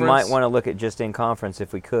we conference. might want to look at just in conference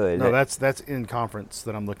if we could. No, that's in conference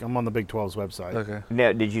that I'm looking. I'm on the Big 12's website. Okay.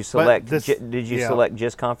 Now, did you select? this- Did you yeah. select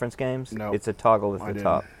just conference games? No. It's a toggle at I the didn't.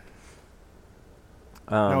 top.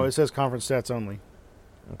 No, it says conference stats only.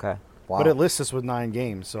 Okay. Wow. But it lists us with 9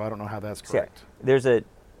 games, so I don't know how that's So, correct. there's a Off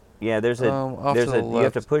to the you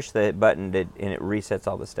have to left. push the button and it resets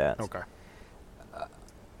all the stats. Okay.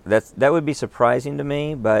 That would be surprising to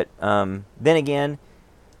me, but then again,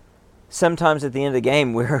 sometimes at the end of the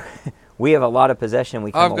game we have a lot of possession.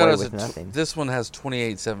 We come I've got away us with at nothing. this one has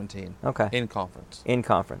 28-17 Okay. in conference. In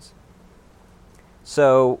conference.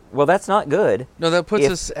 So, well, that's not good. No, that puts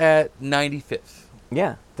If- us at 95th.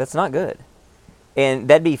 Yeah, that's not good. And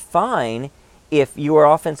that'd be fine if your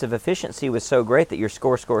offensive efficiency was so great that your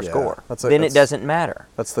score. Yeah, Then it doesn't matter.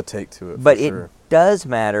 That's the take to it. But for it sure. does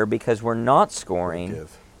matter because we're not scoring,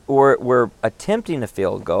 Give. or we're attempting a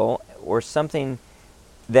field goal, or something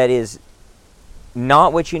that is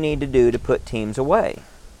not what you need to do to put teams away.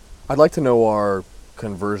 I'd like to know our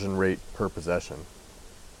conversion rate per possession.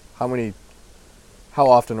 How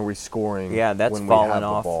often are we scoring? Yeah, that's when we fallen have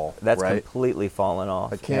off. The ball, That's right? completely fallen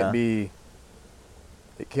off. It can't yeah. be.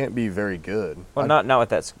 It can't be very good. Well, I'd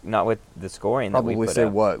not with the scoring that we probably put say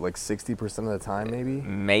up. what, like 60% of the time, maybe.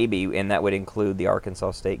 Maybe, and that would include the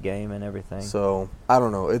Arkansas State game and everything. So I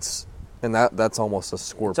don't know. That's almost a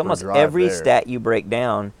score. It's per almost drive every there. stat you break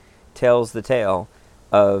down tells the tale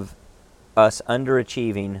of us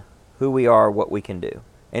underachieving who we are, what we can do,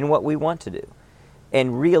 and what we want to do,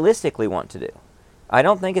 and realistically want to do. I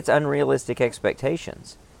don't think it's unrealistic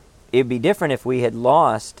expectations. It'd be different if we had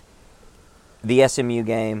lost the SMU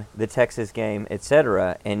game, the Texas game,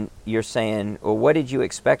 etc., and you're saying, well, what did you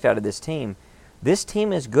expect out of this team? This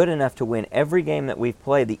team is good enough to win every game that we've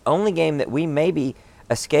played. The only game that we maybe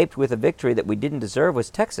escaped with a victory that we didn't deserve was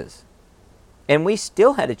Texas. And we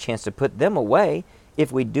still had a chance to put them away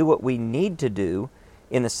if we do what we need to do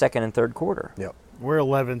in the second and third quarter Yep. We're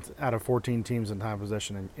 11th out of 14 teams in time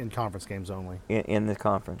possession in conference games only. in the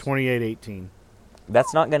conference. 28-18.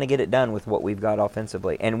 That's not going to get it done with what we've got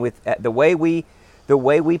offensively. And with the way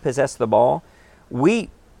we possess the ball, we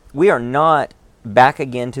are not back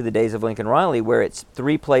again to the days of Lincoln Riley where it's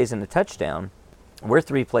 3 plays and a touchdown. We're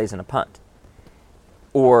 3 plays and a punt.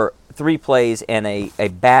 Or 3 plays and a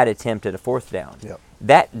bad attempt at a fourth down. Yep.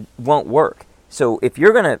 That won't work. So if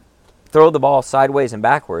you're going to throw the ball sideways and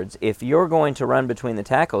backwards, if you're going to run between the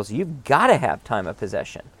tackles, you've got to have time of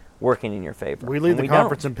possession working in your favor. We lead And the don't.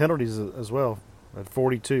 conference in penalties as well at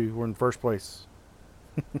 42. We're in first place.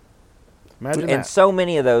 Imagine And that. so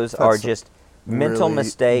many of those are That's just mental really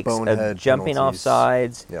mistakes of bonehead jumping off penalties.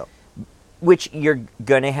 sides, Yep. which you're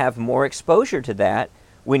going to have more exposure to that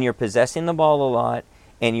when you're possessing the ball a lot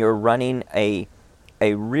and you're running a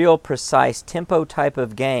real precise tempo type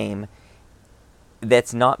of game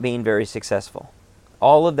that's not being very successful.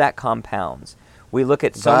 All of that compounds. We look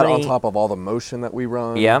at so that many... on top of all the motion that we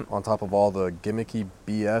run, Yeah. on top of all the gimmicky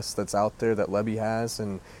BS that's out there that Levy has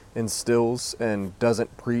and instills and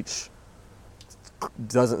doesn't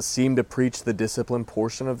seem to preach the discipline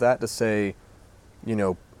portion of that to say,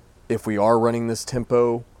 if we are running this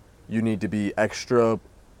tempo, you need to be extra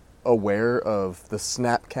aware of the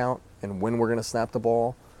snap count and when we're going to snap the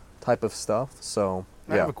ball type of stuff. So,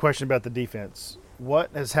 I have yeah. a question about the defense.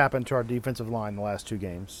 What has happened to our defensive line the last 2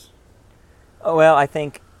 games? Oh, well, I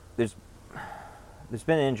think there's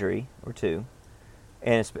been an injury or two,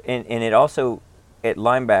 and it also at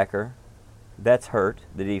linebacker, that's hurt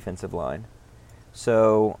the defensive line.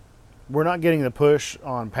 So We're not getting the push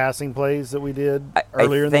on passing plays that we did I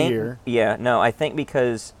earlier in the think- year. Yeah, no, I think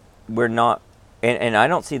because we're not, and I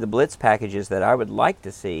don't see the blitz packages that I would like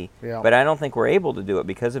to see, Yeah. but I don't think we're able to do it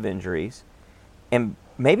because of injuries, and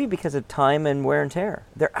maybe because of time and wear and tear.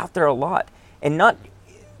 They're out there a lot, and not.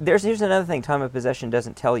 Here's another thing time of possession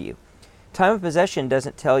doesn't tell you. Time of possession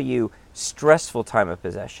doesn't tell you stressful time of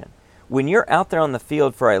possession. When you're out there on the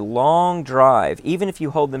field for a long drive, even if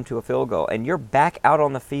you hold them to a field goal, and you're back out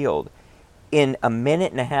on the field in a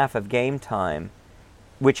minute and a half of game time,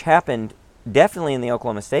 which happened definitely in the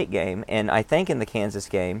Oklahoma State game, and I think in the Kansas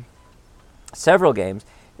game, several games,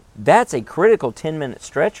 that's a critical 10-minute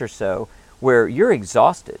stretch or so where you're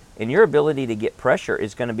exhausted, and your ability to get pressure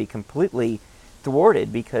is going to be completely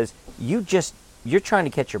thwarted because you're trying to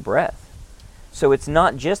catch your breath. So it's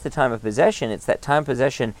not just the time of possession, it's that time of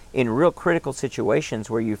possession in real critical situations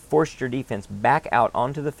where you forced your defense back out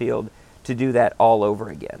onto the field to do that all over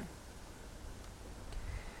again.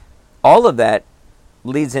 All of that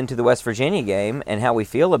leads into the West Virginia game and how we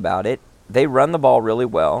feel about it. They run the ball really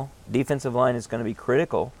well. Defensive line is going to be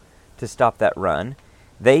critical to stop that run.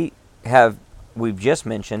 They have, we've just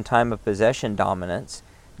mentioned, time of possession dominance.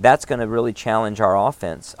 That's going to really challenge our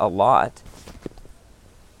offense a lot.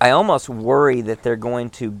 I almost worry that they're going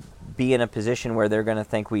to be in a position where they're going to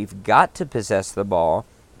think we've got to possess the ball.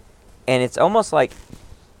 And it's almost like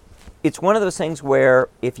it's one of those things where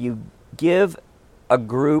if you give a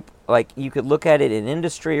group, like you could look at it in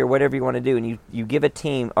industry or whatever you want to do, and you give a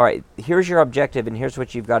team, all right, here's your objective and here's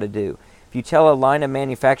what you've got to do. If you tell a line of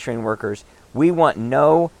manufacturing workers, we want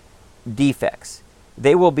no defects,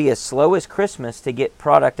 they will be as slow as Christmas to get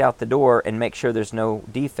product out the door and make sure there's no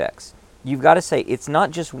defects. You've got to say, it's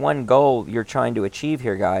not just one goal you're trying to achieve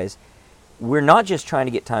here, guys. We're not just trying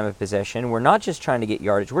to get time of possession. We're not just trying to get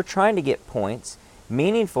yardage. We're trying to get points,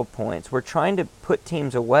 meaningful points. We're trying to put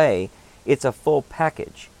teams away. It's a full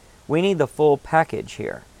package. We need the full package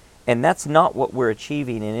here. And that's not what we're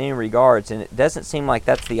achieving in any regards, and it doesn't seem like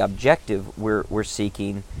that's the objective we're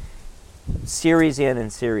seeking series in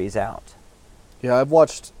and series out. Yeah, I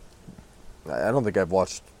don't think I've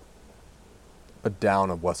watched a down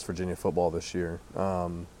of West Virginia football this year.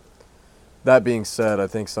 That being said, I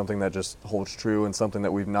think something that just holds true and something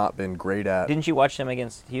that we've not been great at. Didn't you watch them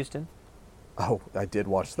against Houston? Oh, I did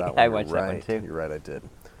watch that one. I watched that one too. You're right, I did.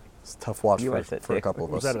 It's a tough watch for a couple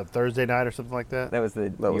of Was us. that a Thursday night or something like that? That was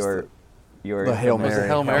the Hail Hail Mary. It was a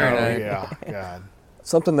Hail Mary Oh, night. yeah, God.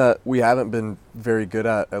 Something that we haven't been very good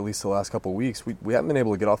at least the last couple of weeks. We haven't been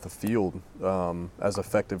able to get off the field as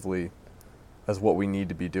effectively as what we need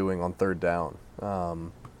to be doing on third down.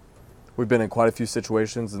 We've been in quite a few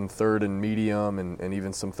situations in third and medium and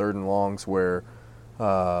even some third and longs where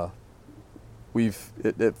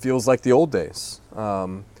it feels like the old days.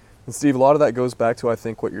 And Steve, a lot of that goes back to, I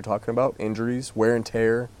think, what you're talking about, injuries, wear and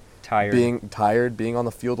tear, being tired, being on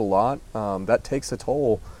the field a lot. That takes a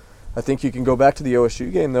toll. I think you can go back to the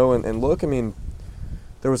OSU game, though, and look, I mean,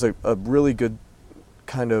 there was a really good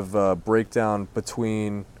kind of breakdown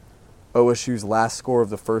between OSU's last score of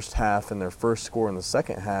the first half and their first score in the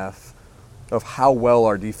second half of how well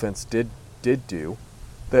our defense did do.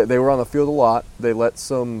 They were on the field a lot. They let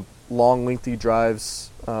some long, lengthy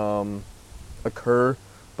drives occur,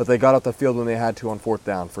 but they got off the field when they had to on fourth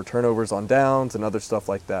down for turnovers on downs and other stuff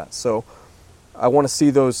like that. So I want to see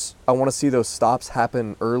those stops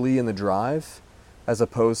happen early in the drive, as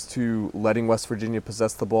opposed to letting West Virginia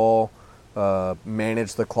possess the ball,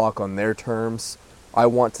 manage the clock on their terms. I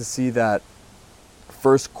want to see that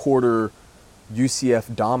first quarter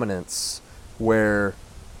UCF dominance where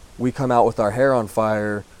we come out with our hair on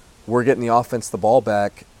fire, we're getting the offense the ball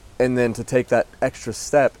back, and then to take that extra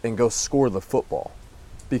step and go score the football.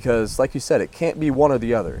 Because, like you said, it can't be one or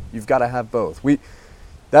the other. You've got to have both.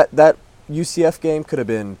 That UCF game could have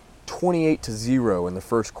been 28-0 in the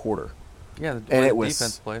first quarter. Yeah, and the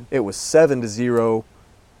defense played. It was 7-0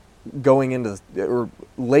 going into or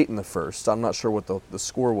late in the first. I'm not sure what the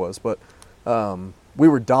score was, but we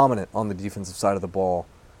were dominant on the defensive side of the ball,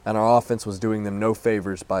 and our offense was doing them no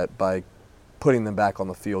favors by putting them back on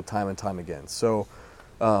the field time and time again. So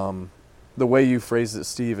the way you phrased it,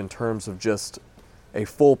 Steve, in terms of just a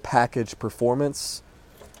full package performance,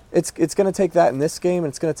 it's going to take that in this game,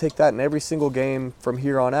 and it's going to take that in every single game from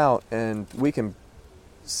here on out, and we can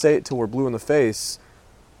say it till we're blue in the face.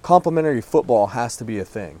 Complementary football has to be a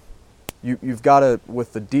thing. You've got to,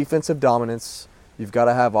 with the defensive dominance, you've got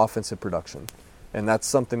to have offensive production, and that's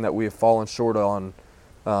something that we have fallen short on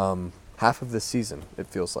half of this season, it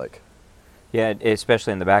feels like. Yeah,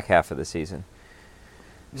 especially in the back half of the season.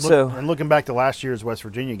 And looking back to last year's West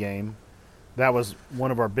Virginia game, that was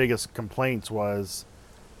one of our biggest complaints was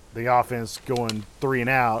the offense going 3 and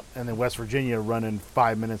out, and then West Virginia running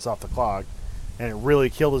 5 minutes off the clock, and it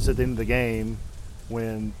really killed us at the end of the game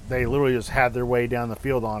when they literally just had their way down the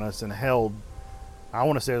field on us and held, I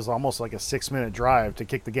want to say it was almost like a 6-minute drive to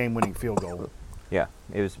kick the game-winning field goal. Yeah,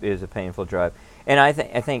 it was a painful drive. And I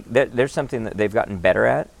think that there's something that they've gotten better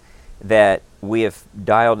at. that we have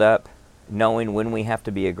dialed up knowing when we have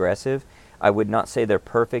to be aggressive. I would not say they're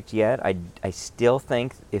perfect yet. I still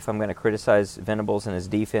think, if I'm going to criticize Venables and his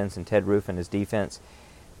defense and Ted Roof and his defense,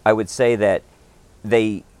 I would say that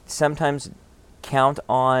they sometimes count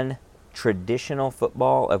on traditional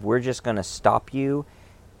football of we're just going to stop you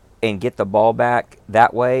and get the ball back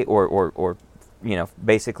that way, or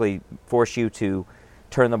basically force you to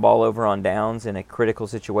turn the ball over on downs in a critical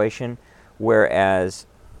situation, whereas,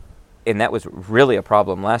 and that was really a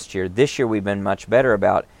problem last year. This year we've been much better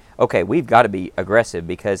about, okay, we've got to be aggressive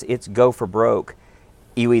because it's go for broke.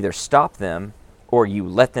 You either stop them or you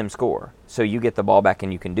let them score, so you get the ball back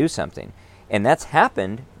and you can do something. And that's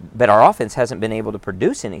happened, but our offense hasn't been able to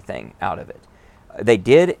produce anything out of it. They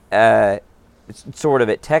did sort of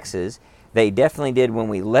at Texas. They definitely did when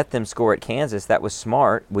we let them score at Kansas. That was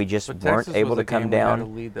smart. We just weren't able to come down. We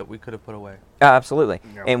had a lead that we could have put away. Absolutely.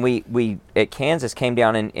 Yeah. And we at Kansas came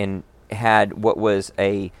down and had what was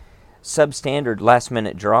a substandard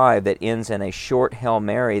last-minute drive that ends in a short Hail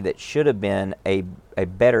Mary that should have been a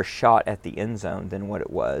better shot at the end zone than what it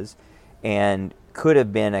was, and could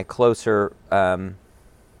have been a closer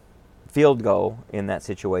field goal in that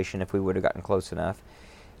situation if we would have gotten close enough.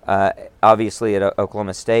 Obviously, at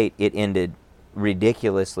Oklahoma State, it ended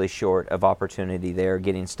ridiculously short of opportunity there,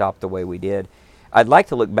 getting stopped the way we did. I'd like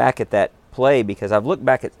to look back at that play because I've looked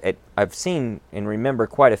back at I've seen and remember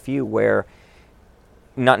quite a few where,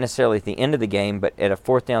 not necessarily at the end of the game, but at a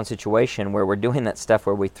fourth down situation where we're doing that stuff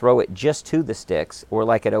where we throw it just to the sticks, or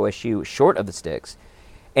like at OSU, short of the sticks.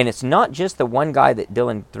 And it's not just the one guy that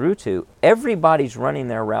Dylan threw to. Everybody's running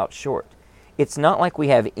their route short. It's not like we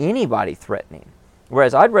have anybody threatening.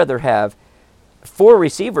 Whereas I'd rather have 4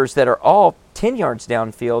 receivers that are all 10 yards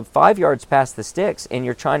downfield, 5 yards past the sticks, and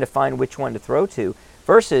you're trying to find which one to throw to,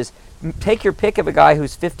 versus take your pick of a guy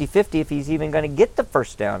who's 50-50 if he's even going to get the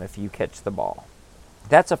first down if you catch the ball.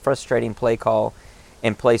 That's a frustrating play call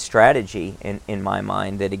and play strategy in my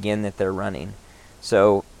mind that they're running.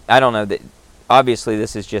 So I don't know that. Obviously,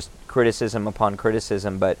 this is just criticism upon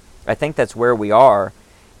criticism, but I think that's where we are,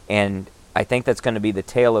 and I think that's going to be the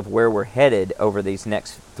tale of where we're headed over these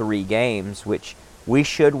next 3 games, which we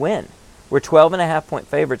should win. We're 12.5-point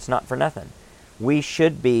favorites, not for nothing. We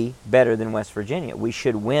should be better than West Virginia. We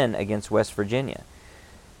should win against West Virginia.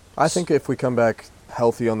 I think if we come back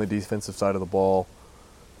healthy on the defensive side of the ball,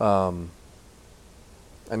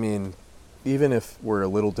 even if we're a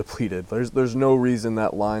little depleted, there's no reason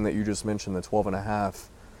that line that you just mentioned, the 12.5,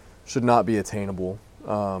 should not be attainable.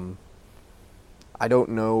 I don't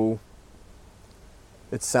know.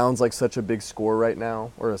 It sounds like such a big score right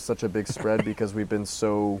now, or such a big spread, because we've been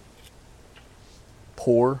so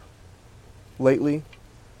poor lately.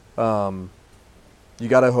 You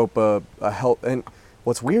got to hope a help. And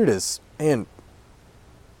what's weird is, and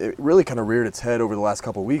it really kind of reared its head over the last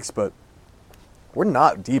couple of weeks, but we're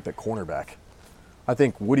not deep at cornerback. I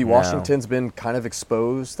think Woody Washington's been kind of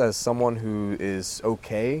exposed as someone who is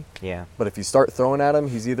okay. Yeah. But if you start throwing at him,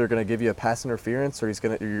 he's either going to give you a pass interference, or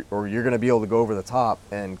you're going to be able to go over the top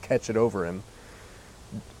and catch it over him.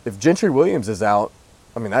 If Gentry Williams is out,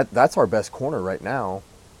 that's our best corner right now,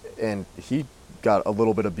 and he got a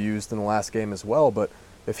little bit abused in the last game as well. But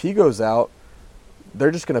if he goes out,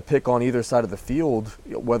 they're just going to pick on either side of the field,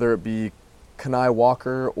 whether it be Kenai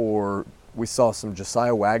Walker, or we saw some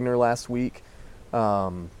Josiah Wagner last week.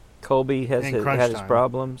 Colby has his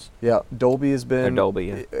problems. Yeah, Dolby has been. Dolby,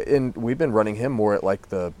 yeah. And we've been running him more at like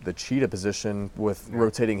the cheetah position with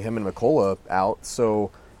rotating him and McCullough out.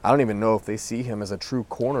 So I don't even know if they see him as a true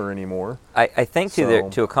corner anymore. I think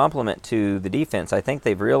to a compliment to the defense, I think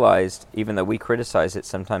they've realized, even though we criticize it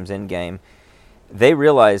sometimes in game, they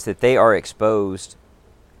realize that they are exposed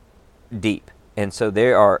deep, and so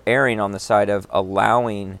they are erring on the side of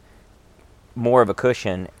allowing more of a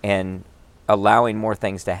cushion and allowing more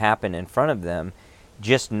things to happen in front of them,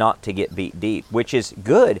 just not to get beat deep, which is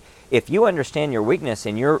good. If you understand your weakness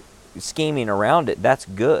and you're scheming around it, that's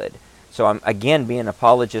good. So I'm, again, being an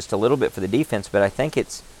apologist a little bit for the defense, but I think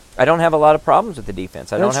I don't have a lot of problems with the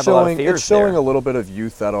defense. I don't have a lot of fears It's showing there. a little bit of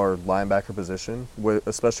youth at our linebacker position,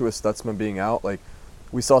 especially with Stutzman being out. Like,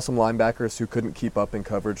 we saw some linebackers who couldn't keep up in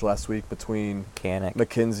coverage last week between Kanik,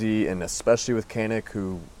 McKenzie, and especially with Kanik,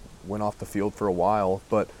 who went off the field for a while.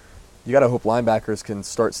 But you got to hope linebackers can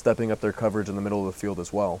start stepping up their coverage in the middle of the field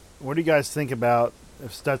as well. What do you guys think about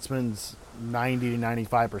if Stutzman's 90 to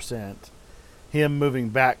 95%, him moving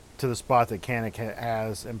back to the spot that Kanik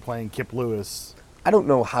has and playing Kip Lewis? I don't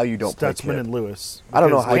know how you don't play Stutzman Kip. and Lewis. I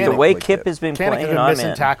don't know Because how you the don't way play Kip Kip. has been Kanik has playing, been missing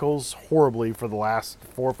man. tackles horribly for the last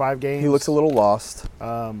 4 or 5 games. He looks a little lost.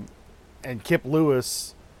 And Kip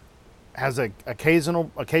Lewis has a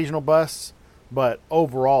occasional busts, but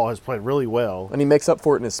overall has played really well. And he makes up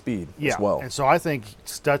for it in his speed as well. And so I think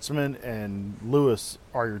Stutzman and Lewis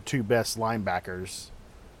are your two best linebackers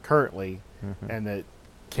currently, and that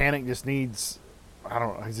Kanak just needs, I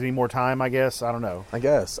don't know, does he need more time, I guess? I don't know. I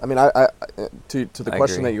guess. I mean, I to the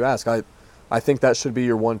question agree. that you ask, I think that should be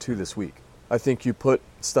your 1-2 this week. I think you put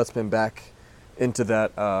Stutzman back into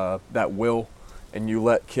that will, and you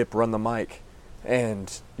let Kip run the mic,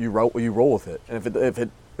 and you roll with it.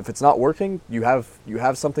 And if it's not working, you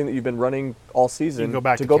have something that you've been running all season You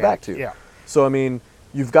can go to back to. Yeah. So I mean,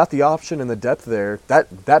 you've got the option and the depth there.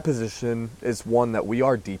 That position is one that we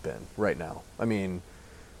are deep in right now. I mean,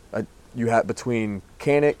 you have between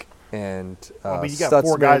Kanak and I mean, you got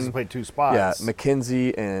four guys Stutzman, who played two spots. Yeah,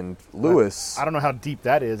 McKenzie and Lewis. I don't know how deep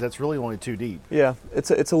that is. That's really only too deep. Yeah, it's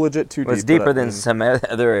a legit too Well, it's deep. deeper than some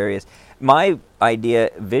other areas. My idea,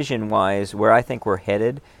 vision-wise, where I think we're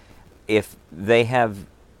headed, if they have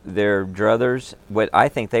their druthers, what I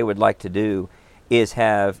think they would like to do is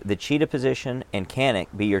have the Cheetah position and Kanak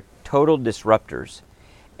be your total disruptors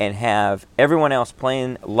and have everyone else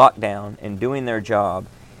playing lockdown and doing their job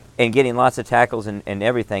and getting lots of tackles and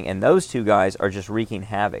everything. And those two guys are just wreaking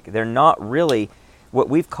havoc. They're not really – what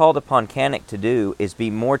we've called upon Kanak to do is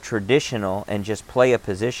be more traditional and just play a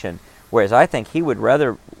position, whereas I think he would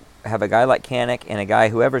rather have a guy like Kanak and a guy,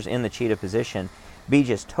 whoever's in the Cheetah position, be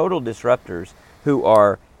just total disruptors who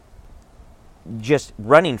are just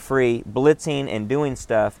running free, blitzing, and doing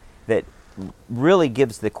stuff that really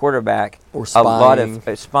gives the quarterback Or a lot of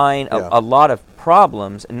spying. a lot of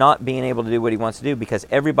problems not being able to do what he wants to do because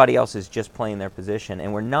everybody else is just playing their position,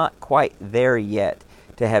 and we're not quite there yet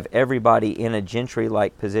to have everybody in a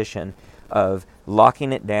Gentry-like position of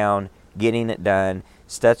locking it down, getting it done,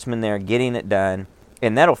 Stutzman there getting it done,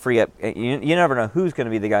 and that'll free up. You never know who's going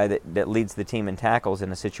to be the guy that leads the team in tackles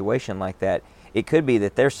in a situation like that. It could be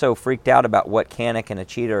that they're so freaked out about what Kanak and a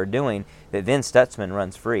Cheetah are doing that then Stutzman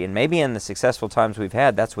runs free. And maybe in the successful times we've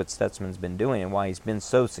had, that's what Stutzman's been doing and why he's been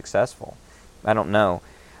so successful. I don't know.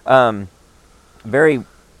 Very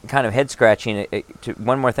kind of head-scratching.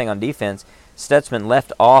 One more thing on defense. Stutzman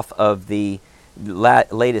left off of the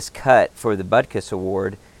latest cut for the Butkus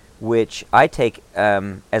Award, which I take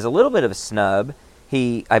as a little bit of a snub.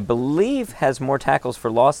 He, I believe, has more tackles for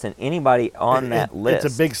loss than anybody on that list.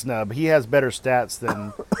 It's a big snub. He has better stats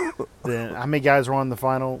than how many guys were on the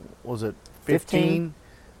final? Was it 15?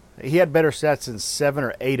 He had better stats than 7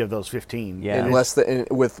 or 8 of those 15. Yeah. And with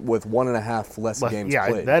 1.5 less games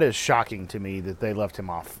played. That is shocking to me that they left him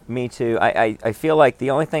off. Me too. I feel like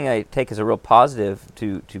the only thing I take as a real positive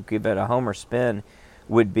to give it a homer spin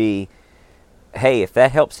would be, hey, if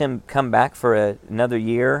that helps him come back for another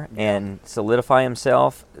year and solidify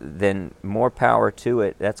himself, then more power to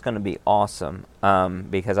it. That's going to be awesome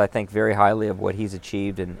because I think very highly of what he's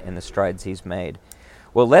achieved and the strides he's made.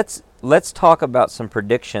 Well, let's talk about some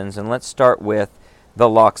predictions, and let's start with the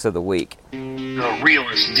locks of the week. The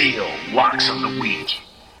realest deal, locks of the week.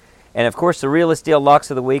 And, of course, the realest deal locks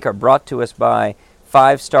of the week are brought to us by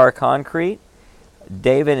 5 Star Concrete.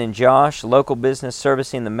 David and Josh, local business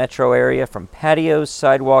servicing the metro area from patios,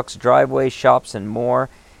 sidewalks, driveways, shops, and more.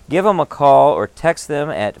 Give them a call or text them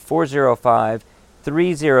at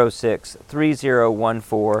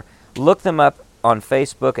 405-306-3014. Look them up on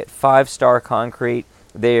Facebook at 5 Star Concrete.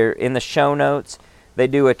 They're in the show notes. They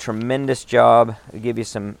do a tremendous job. They give you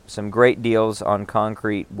some great deals on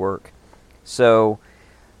concrete work. So,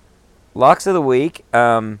 locks of the week.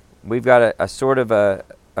 We've got a sort of a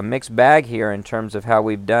mixed bag here in terms of how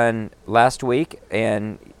we've done last week,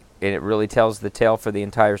 and it really tells the tale for the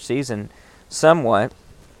entire season somewhat.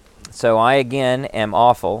 So I, again, am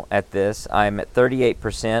awful at this. I'm at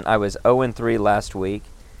 38%. I was 0-3 last week.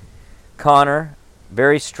 Connor,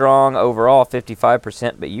 very strong overall,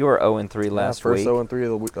 55%, but you were 0-3 last week. First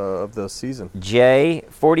 0-3 of the season. Jay,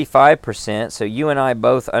 45%, so you and I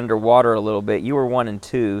both underwater a little bit. You were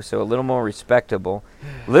 1-2, so a little more respectable.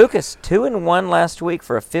 Lucas, 2-1 last week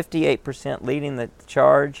for a 58% leading the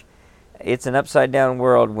charge. It's an upside-down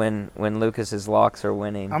world when Lucas's locks are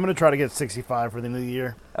winning. I'm going to try to get 65 for the end of the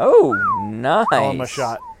year. Oh, nice. Calling my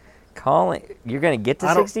shot. You're going to get to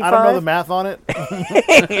 65? I don't know the math on it.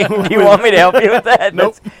 You want me to help you with that?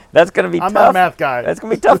 Nope. That's going to be tough. I'm not a math guy. That's going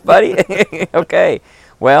to be tough, buddy. Okay.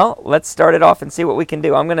 Well, let's start it off and see what we can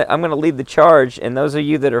do. I'm gonna lead the charge, and those of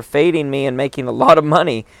you that are fading me and making a lot of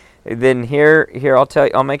money, then here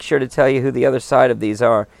I'll make sure to tell you who the other side of these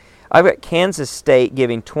are. I've got Kansas State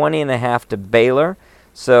giving 20.5 to Baylor.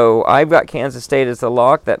 So I've got Kansas State as the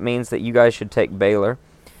lock. That means that you guys should take Baylor.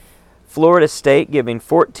 Florida State giving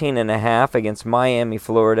 14.5 against Miami,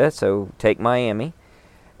 Florida, so take Miami.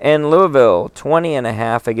 And Louisville,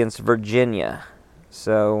 20.5 against Virginia.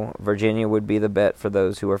 So Virginia would be the bet for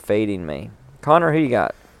those who are fading me. Connor, who you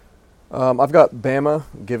got? I've got Bama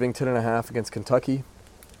giving 10.5 against Kentucky.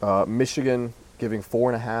 Michigan giving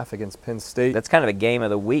 4.5 against Penn State. That's kind of a game of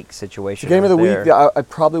the week situation. Game of the there. week. Yeah, I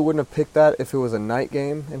probably wouldn't have picked that if it was a night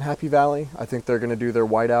game in Happy Valley. I think they're going to do their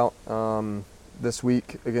whiteout this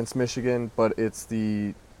week against Michigan, but it's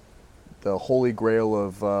the holy grail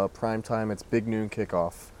of prime time. It's big noon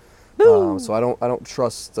kickoff. So I don't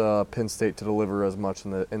trust Penn State to deliver as much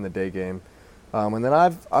in the day game. And then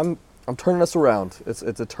I'm turning us around. It's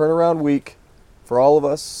a turnaround week for all of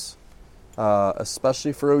us.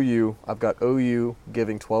 Especially for OU. I've got OU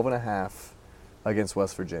giving 12.5 against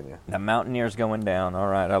West Virginia. The Mountaineers going down. All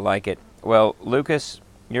right, I like it. Well, Lucas,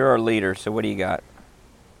 you're our leader, so what do you got?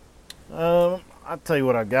 I'll tell you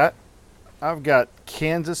what I've got. I've got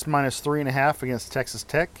Kansas minus 3.5 against Texas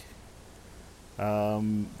Tech.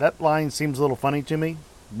 That line seems a little funny to me,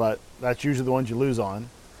 but that's usually the ones you lose on.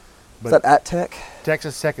 But Is that at Tech?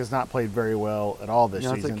 Texas Tech has not played very well at all this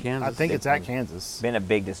No, it's at season. Kansas. I think it's at Kansas. Been a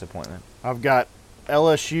big disappointment. I've got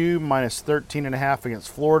LSU minus 13.5 against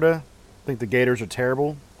Florida. I think the Gators are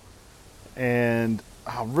terrible. And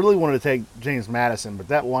I really wanted to take James Madison, but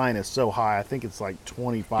that line is so high. I think it's like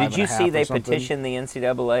 25. Did you see they petitioned the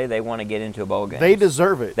NCAA? They want to get into a bowl game. They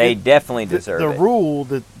deserve it. They definitely deserve the it. The rule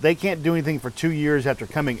that they can't do anything for 2 years after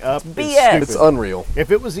coming up is BS. stupid. It's unreal. If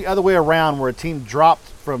it was the other way around where a team dropped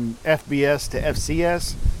from FBS to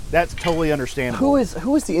FCS, that's totally understandable. Who is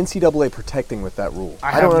the NCAA protecting with that rule?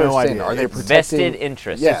 I don't have no understand. idea. Are they It's protecting vested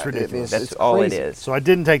interest. Yeah, It's ridiculous. That's it's all crazy. it is. So I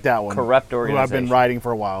didn't take that one. Corrupt Who I've been organization. riding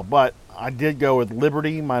for a while. But I did go with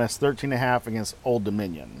Liberty minus 13.5 against Old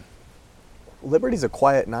Dominion. Liberty's a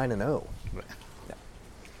quiet 9-0.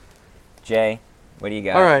 Jay, what do you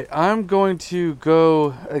got? All right, I'm going to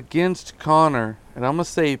go against Connor, and I'm going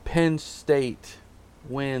to say Penn State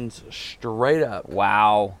wins straight up.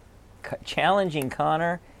 Wow. Challenging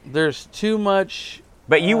Connor. There's too much.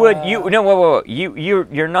 But you would whoa.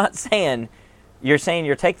 You're not saying you're saying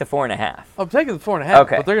you'll take the 4.5. I'm taking the 4.5,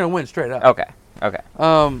 Okay. but they're going to win straight up. Okay.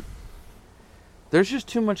 There's just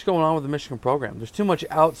too much going on with the Michigan program. There's too much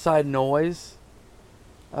outside noise.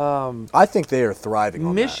 I think they are thriving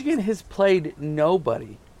on Michigan has played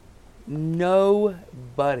nobody.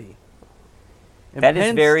 Nobody. And That is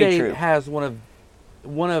Penn very State true. has one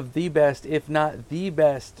of the best, if not the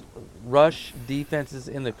best, rush defenses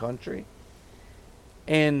in the country.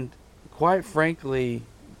 And quite frankly,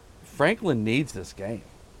 Franklin needs this game.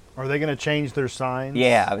 Are they going to change their signs?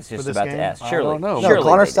 Yeah, I was for just this about game? to ask. I Surely. don't know. that. No, Surely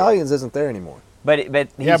Connor they do. Stallions isn't there anymore. But he's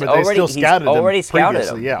Yeah, but they already still scouted them already scouted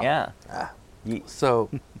previously, him. yeah. So,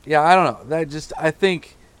 yeah, I don't know. That just I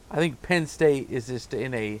think Penn State is just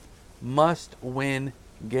in a must-win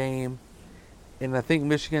game, and I think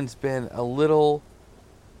Michigan's been a little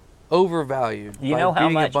overvalued. You by know how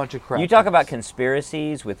beating much a bunch of crap you talk about teams.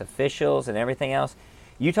 conspiracies with officials and everything else.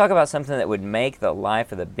 You talk about something that would make the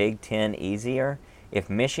life of the Big Ten easier. If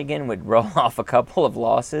Michigan would roll off a couple of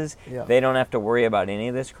losses, Yeah. they don't have to worry about any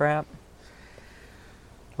of this crap.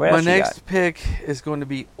 What My else you next got? pick is going to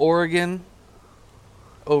be Oregon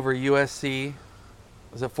over USC.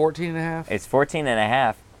 Is it 14.5? It's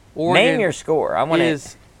 14.5. Oregon Name your score. I want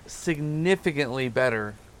is significantly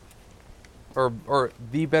better, or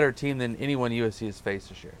the better team than anyone USC has faced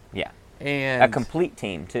this year. Yeah, And a complete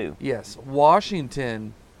team too. yes,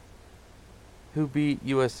 Washington, who beat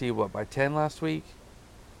USC by 10 last week.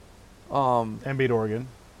 And beat Oregon.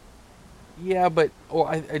 Yeah, but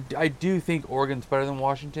I do think Oregon's better than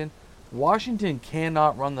Washington. Washington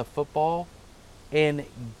cannot run the football, and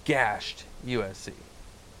gashed USC.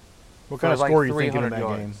 What kind of for like score are you thinking in 300 that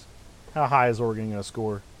yards. game? How high is Oregon going to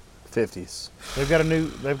score? 50s. They've got a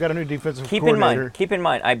new defensive Keep in coordinator.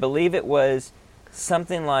 mind, I believe it was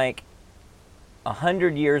something like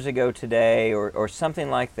 100 years ago today, or something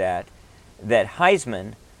like that, that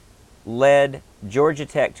Heisman led Georgia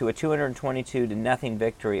Tech to a 222-0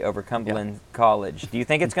 victory over Cumberland College. Do you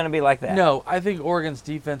think it's going to be like that? No, I think Oregon's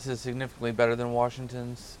defense is significantly better than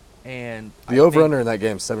Washington's, and The over-under in that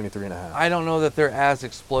game is 73.5. I don't know that they're as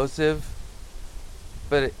explosive,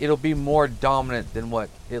 but it'll be more dominant than what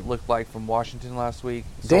it looked like from Washington last week.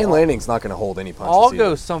 So Dan Lanning's not going to hold any punches. I'll either.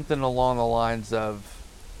 go something along the lines of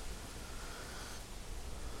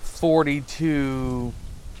 42-24,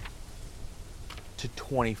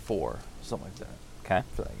 something like that Okay.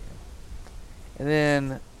 for that game. And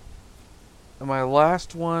then my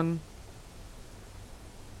last one,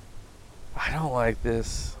 I don't like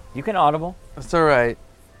this. You can audible. It's all right.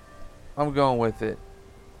 I'm going with it.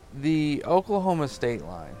 The Oklahoma State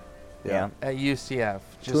line Yeah. at UCF.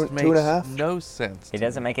 Just Two makes and a half? no sense. It to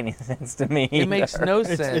doesn't me. make any sense to me. It makes either. no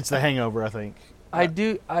It's sense. the hangover, I think. I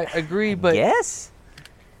agree, but Yes.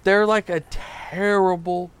 they're like a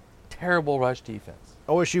terrible, terrible rush defense.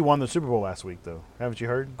 OSU won the Super Bowl last week, though. Haven't you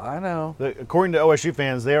heard? I know. According to OSU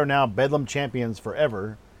fans, they are now Bedlam champions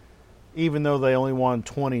forever, even though they only won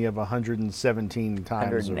 20 of 117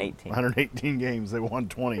 times. 118. 118 games. They won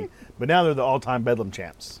 20. But now they're the all-time Bedlam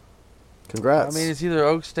champs. Congrats. I mean, it's either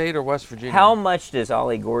Oak State or West Virginia. How much does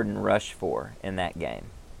Ollie Gordon rush for in that game?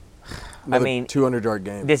 Another mean, 200-yard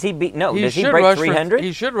game. Does he beat? No. Does he should break rush 300?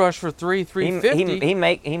 He should rush for 350.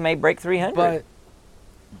 He may break 300. But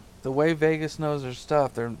the way Vegas knows their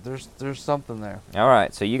stuff, there's something there. All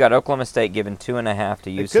right. So you got Oklahoma State giving 2.5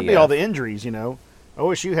 to UCF. It could be all the injuries, you know.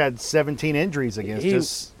 OSU had 17 injuries against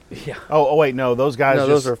us. Yeah. Oh, wait, no. Those guys No,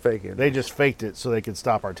 just, those are faking. They just faked it so they could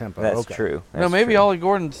stop our tempo. That's Okay. true. No, That's maybe true. Ollie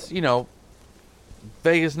Gordon's,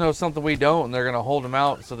 Vegas knows something we don't, and they're going to hold him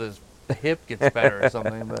out so that his hip gets better or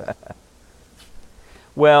something. But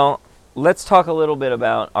Well, let's talk a little bit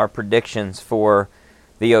about our predictions for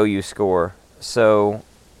the OU score. So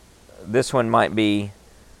this one might be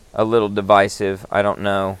a little divisive. I don't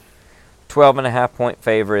know. 12.5-point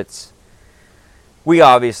favorites. We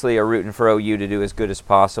obviously are rooting for OU to do as good as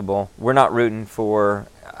possible. We're not rooting for.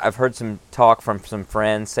 I've heard some talk from some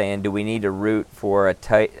friends saying, do we need to root for a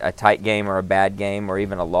tight game or a bad game or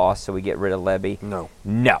even a loss so we get rid of Levy? No.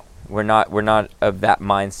 No, we're not of that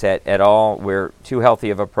mindset at all. We're too healthy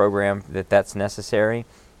of a program that's necessary.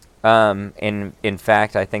 And in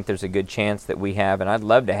fact, I think there's a good chance that we have, and I'd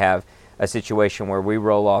love to have a situation where we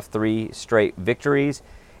roll off 3 straight victories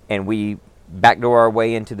and we backdoor our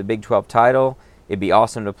way into the Big 12 title. It'd be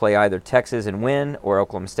awesome to play either Texas and win or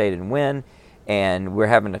Oklahoma State and win. And we're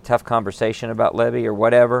having a tough conversation about Levy or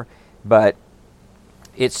whatever. But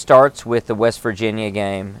it starts with the West Virginia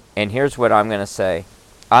game. And here's what I'm going to say.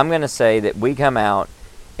 I'm going to say that we come out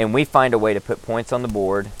and we find a way to put points on the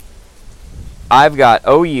board. I've got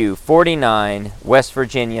OU 49, West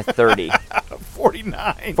Virginia 30.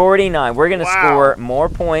 49. 49. We're going to Wow. score more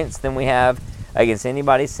points than we have against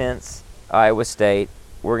anybody since Iowa State.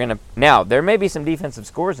 We're going to now. There may be some defensive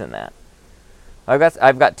scores in that.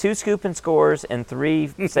 I've got 2 scooping scores and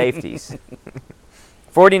 3 safeties.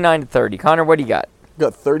 49-30. Connor, what do you got?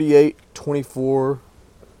 Got 38-24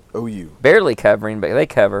 OU. Barely covering, but they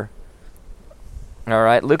cover. All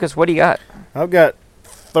right, Lucas, what do you got? I've got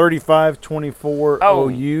 35-24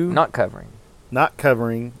 OU. Not covering. Not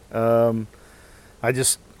covering. I've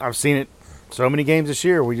seen it so many games this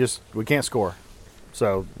year. We can't score.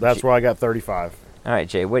 So that's where I got 35. All right,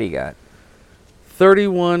 Jay, what do you got?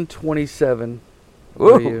 31-27.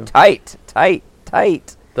 Ooh, OU. tight.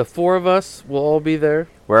 The 4 of us will all be there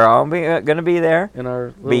We're all going to be there, in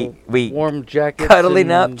our little we warm jackets, cuddling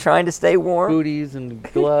up, and trying to stay warm. booties and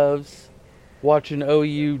gloves, watching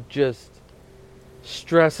OU just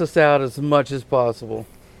stress us out as much as possible.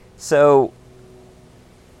 So,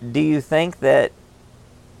 do you think that,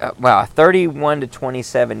 a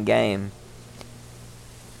 31-27 game,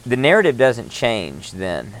 the narrative doesn't change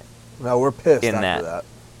then? Now we're pissed In after that. that.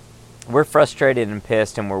 We're frustrated and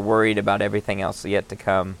pissed, and we're worried about everything else yet to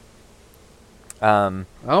come. I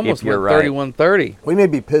almost If you're went right. 31-30. We may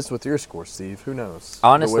be pissed with your score, Steve. Who knows? The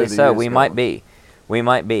Honestly, way the so year's we going. might be. We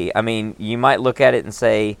might be. I mean, you might look at it and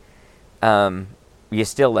say, you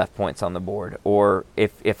still left points on the board. Or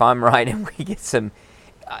if I'm right and we get some,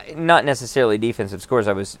 not necessarily defensive scores,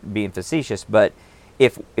 I was being facetious, but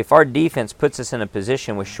if our defense puts us in a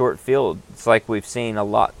position with short fields like we've seen a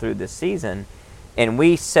lot through this season, and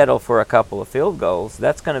we settle for a couple of field goals,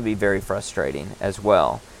 that's going to be very frustrating as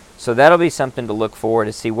well. So that'll be something to look forward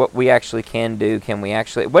to see what we actually can do. Can we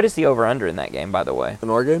actually? What is the over/under in that game, by the way? In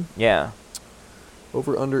our game, Yeah,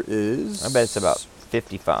 over/under is. I bet it's about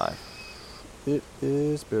 55. It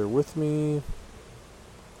is. Bear with me.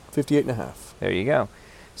 58.5. There you go.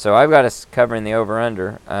 So I've got us covering the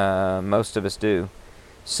over/under. Most of us do.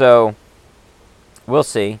 So we'll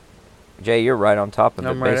see. Jay, you're right on top of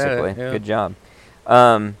I'm it, right at it, basically. yeah. Good job.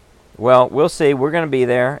 Well, we'll see. We're going to be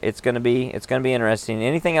there. It's going to be interesting.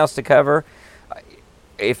 Anything else to cover?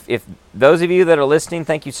 If those of you that are listening,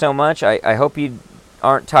 thank you so much. I hope you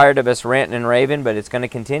aren't tired of us ranting and raving, but it's going to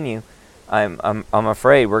continue. I'm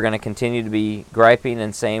afraid we're going to continue to be griping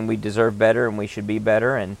and saying we deserve better and we should be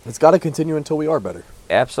better, and It's got to continue until we are better.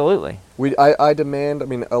 absolutely. I demand. I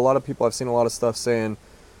mean, a lot of people. I've seen a lot of stuff saying,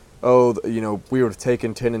 "Oh, we would have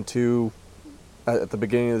taken 10-2 at the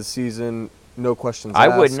beginning of the season, no questions I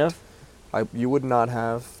asked." wouldn't have. You would not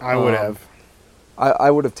have. I would have.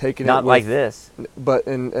 I would have taken Not it like with, this. But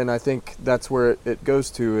and I think that's where it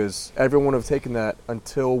goes to is everyone would have taken that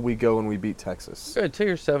until we go and we beat Texas. Good, until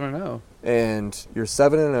you're 7-0. And you're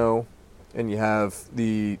 7-0, and you have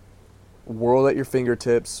the world at your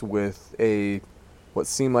fingertips with what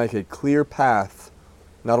seemed like a clear path,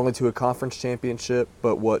 not only to a conference championship,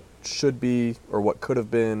 but what should be or what could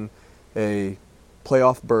have been a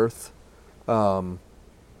playoff berth, and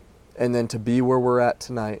then to be where we're at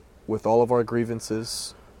tonight with all of our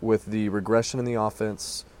grievances, with the regression in the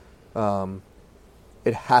offense,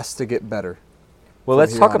 it has to get better. Well, from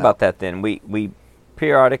let's here talk on about out. that then. We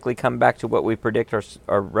periodically come back to what we predict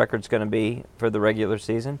our record's going to be for the regular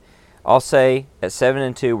season. I'll say at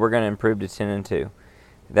 7-2, we're going to improve to 10-2.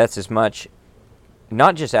 That's as much,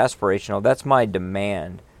 not just aspirational. That's my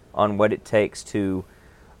demand on what it takes to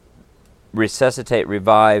resuscitate,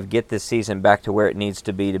 revive, get this season back to where it needs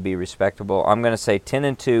to be respectable. I'm going to say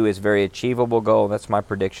 10-2 is a very achievable goal. That's my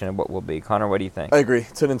prediction of what will be. Connor, what do you think? I agree.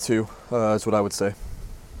 10-2 is what I would say.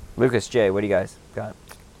 Lucas, Jay, what do you guys got?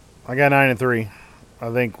 I got 9-3.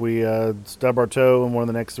 I think we stub our toe in one of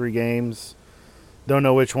the next 3 games. Don't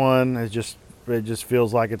know which one. It just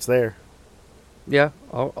feels like it's there. Yeah,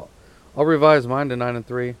 I'll revise mine to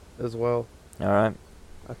 9-3 as well. All right.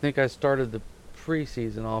 I think I started the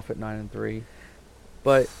preseason off at 9-3,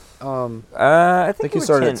 but I think we you were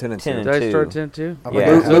started at 10 10-2. did I start 10-2?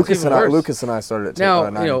 Yeah. Lucas and I started at 10. Now,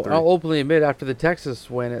 9-3. I'll openly admit after the Texas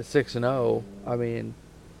win at 6-0, I mean,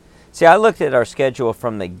 See, I looked at our schedule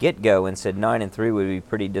from the get-go and said 9-3 would be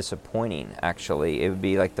pretty disappointing, actually. It would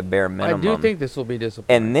be like the bare minimum. I do think this will be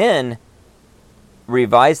disappointing. And then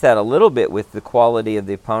revise that a little bit with the quality of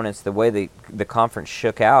the opponents, the way the conference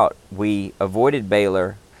shook out. We avoided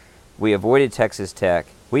Baylor. We avoided Texas Tech.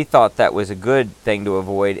 We thought that was a good thing to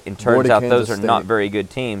avoid. And turns Avoided out those Kansas are not State. very good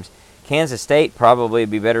teams. Kansas State probably would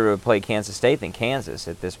be better to play Kansas State than Kansas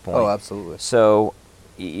at this point. Oh, absolutely. So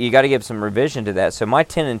you got to give some revision to that. So my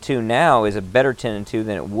 10-2 now is a better 10-2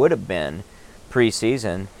 than it would have been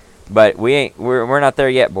preseason, but we're not there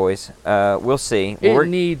yet, boys. We'll see. It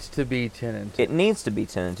needs to be 10-2. It needs to be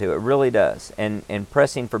 10-2. It really does. And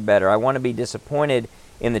pressing for better. I want to be disappointed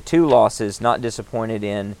in the 2 losses, not disappointed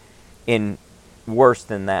in worse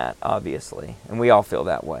than that, obviously. And we all feel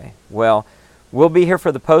that way. Well, we'll be here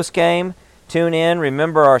for the post game. Tune in.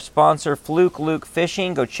 Remember our sponsor, Fluke Luke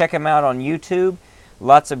Fishing. Go check him out on YouTube.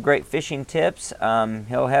 Lots of great fishing tips.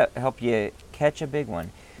 He'll help you catch a big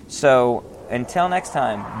one. So until next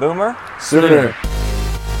time, Boomer. Sooner.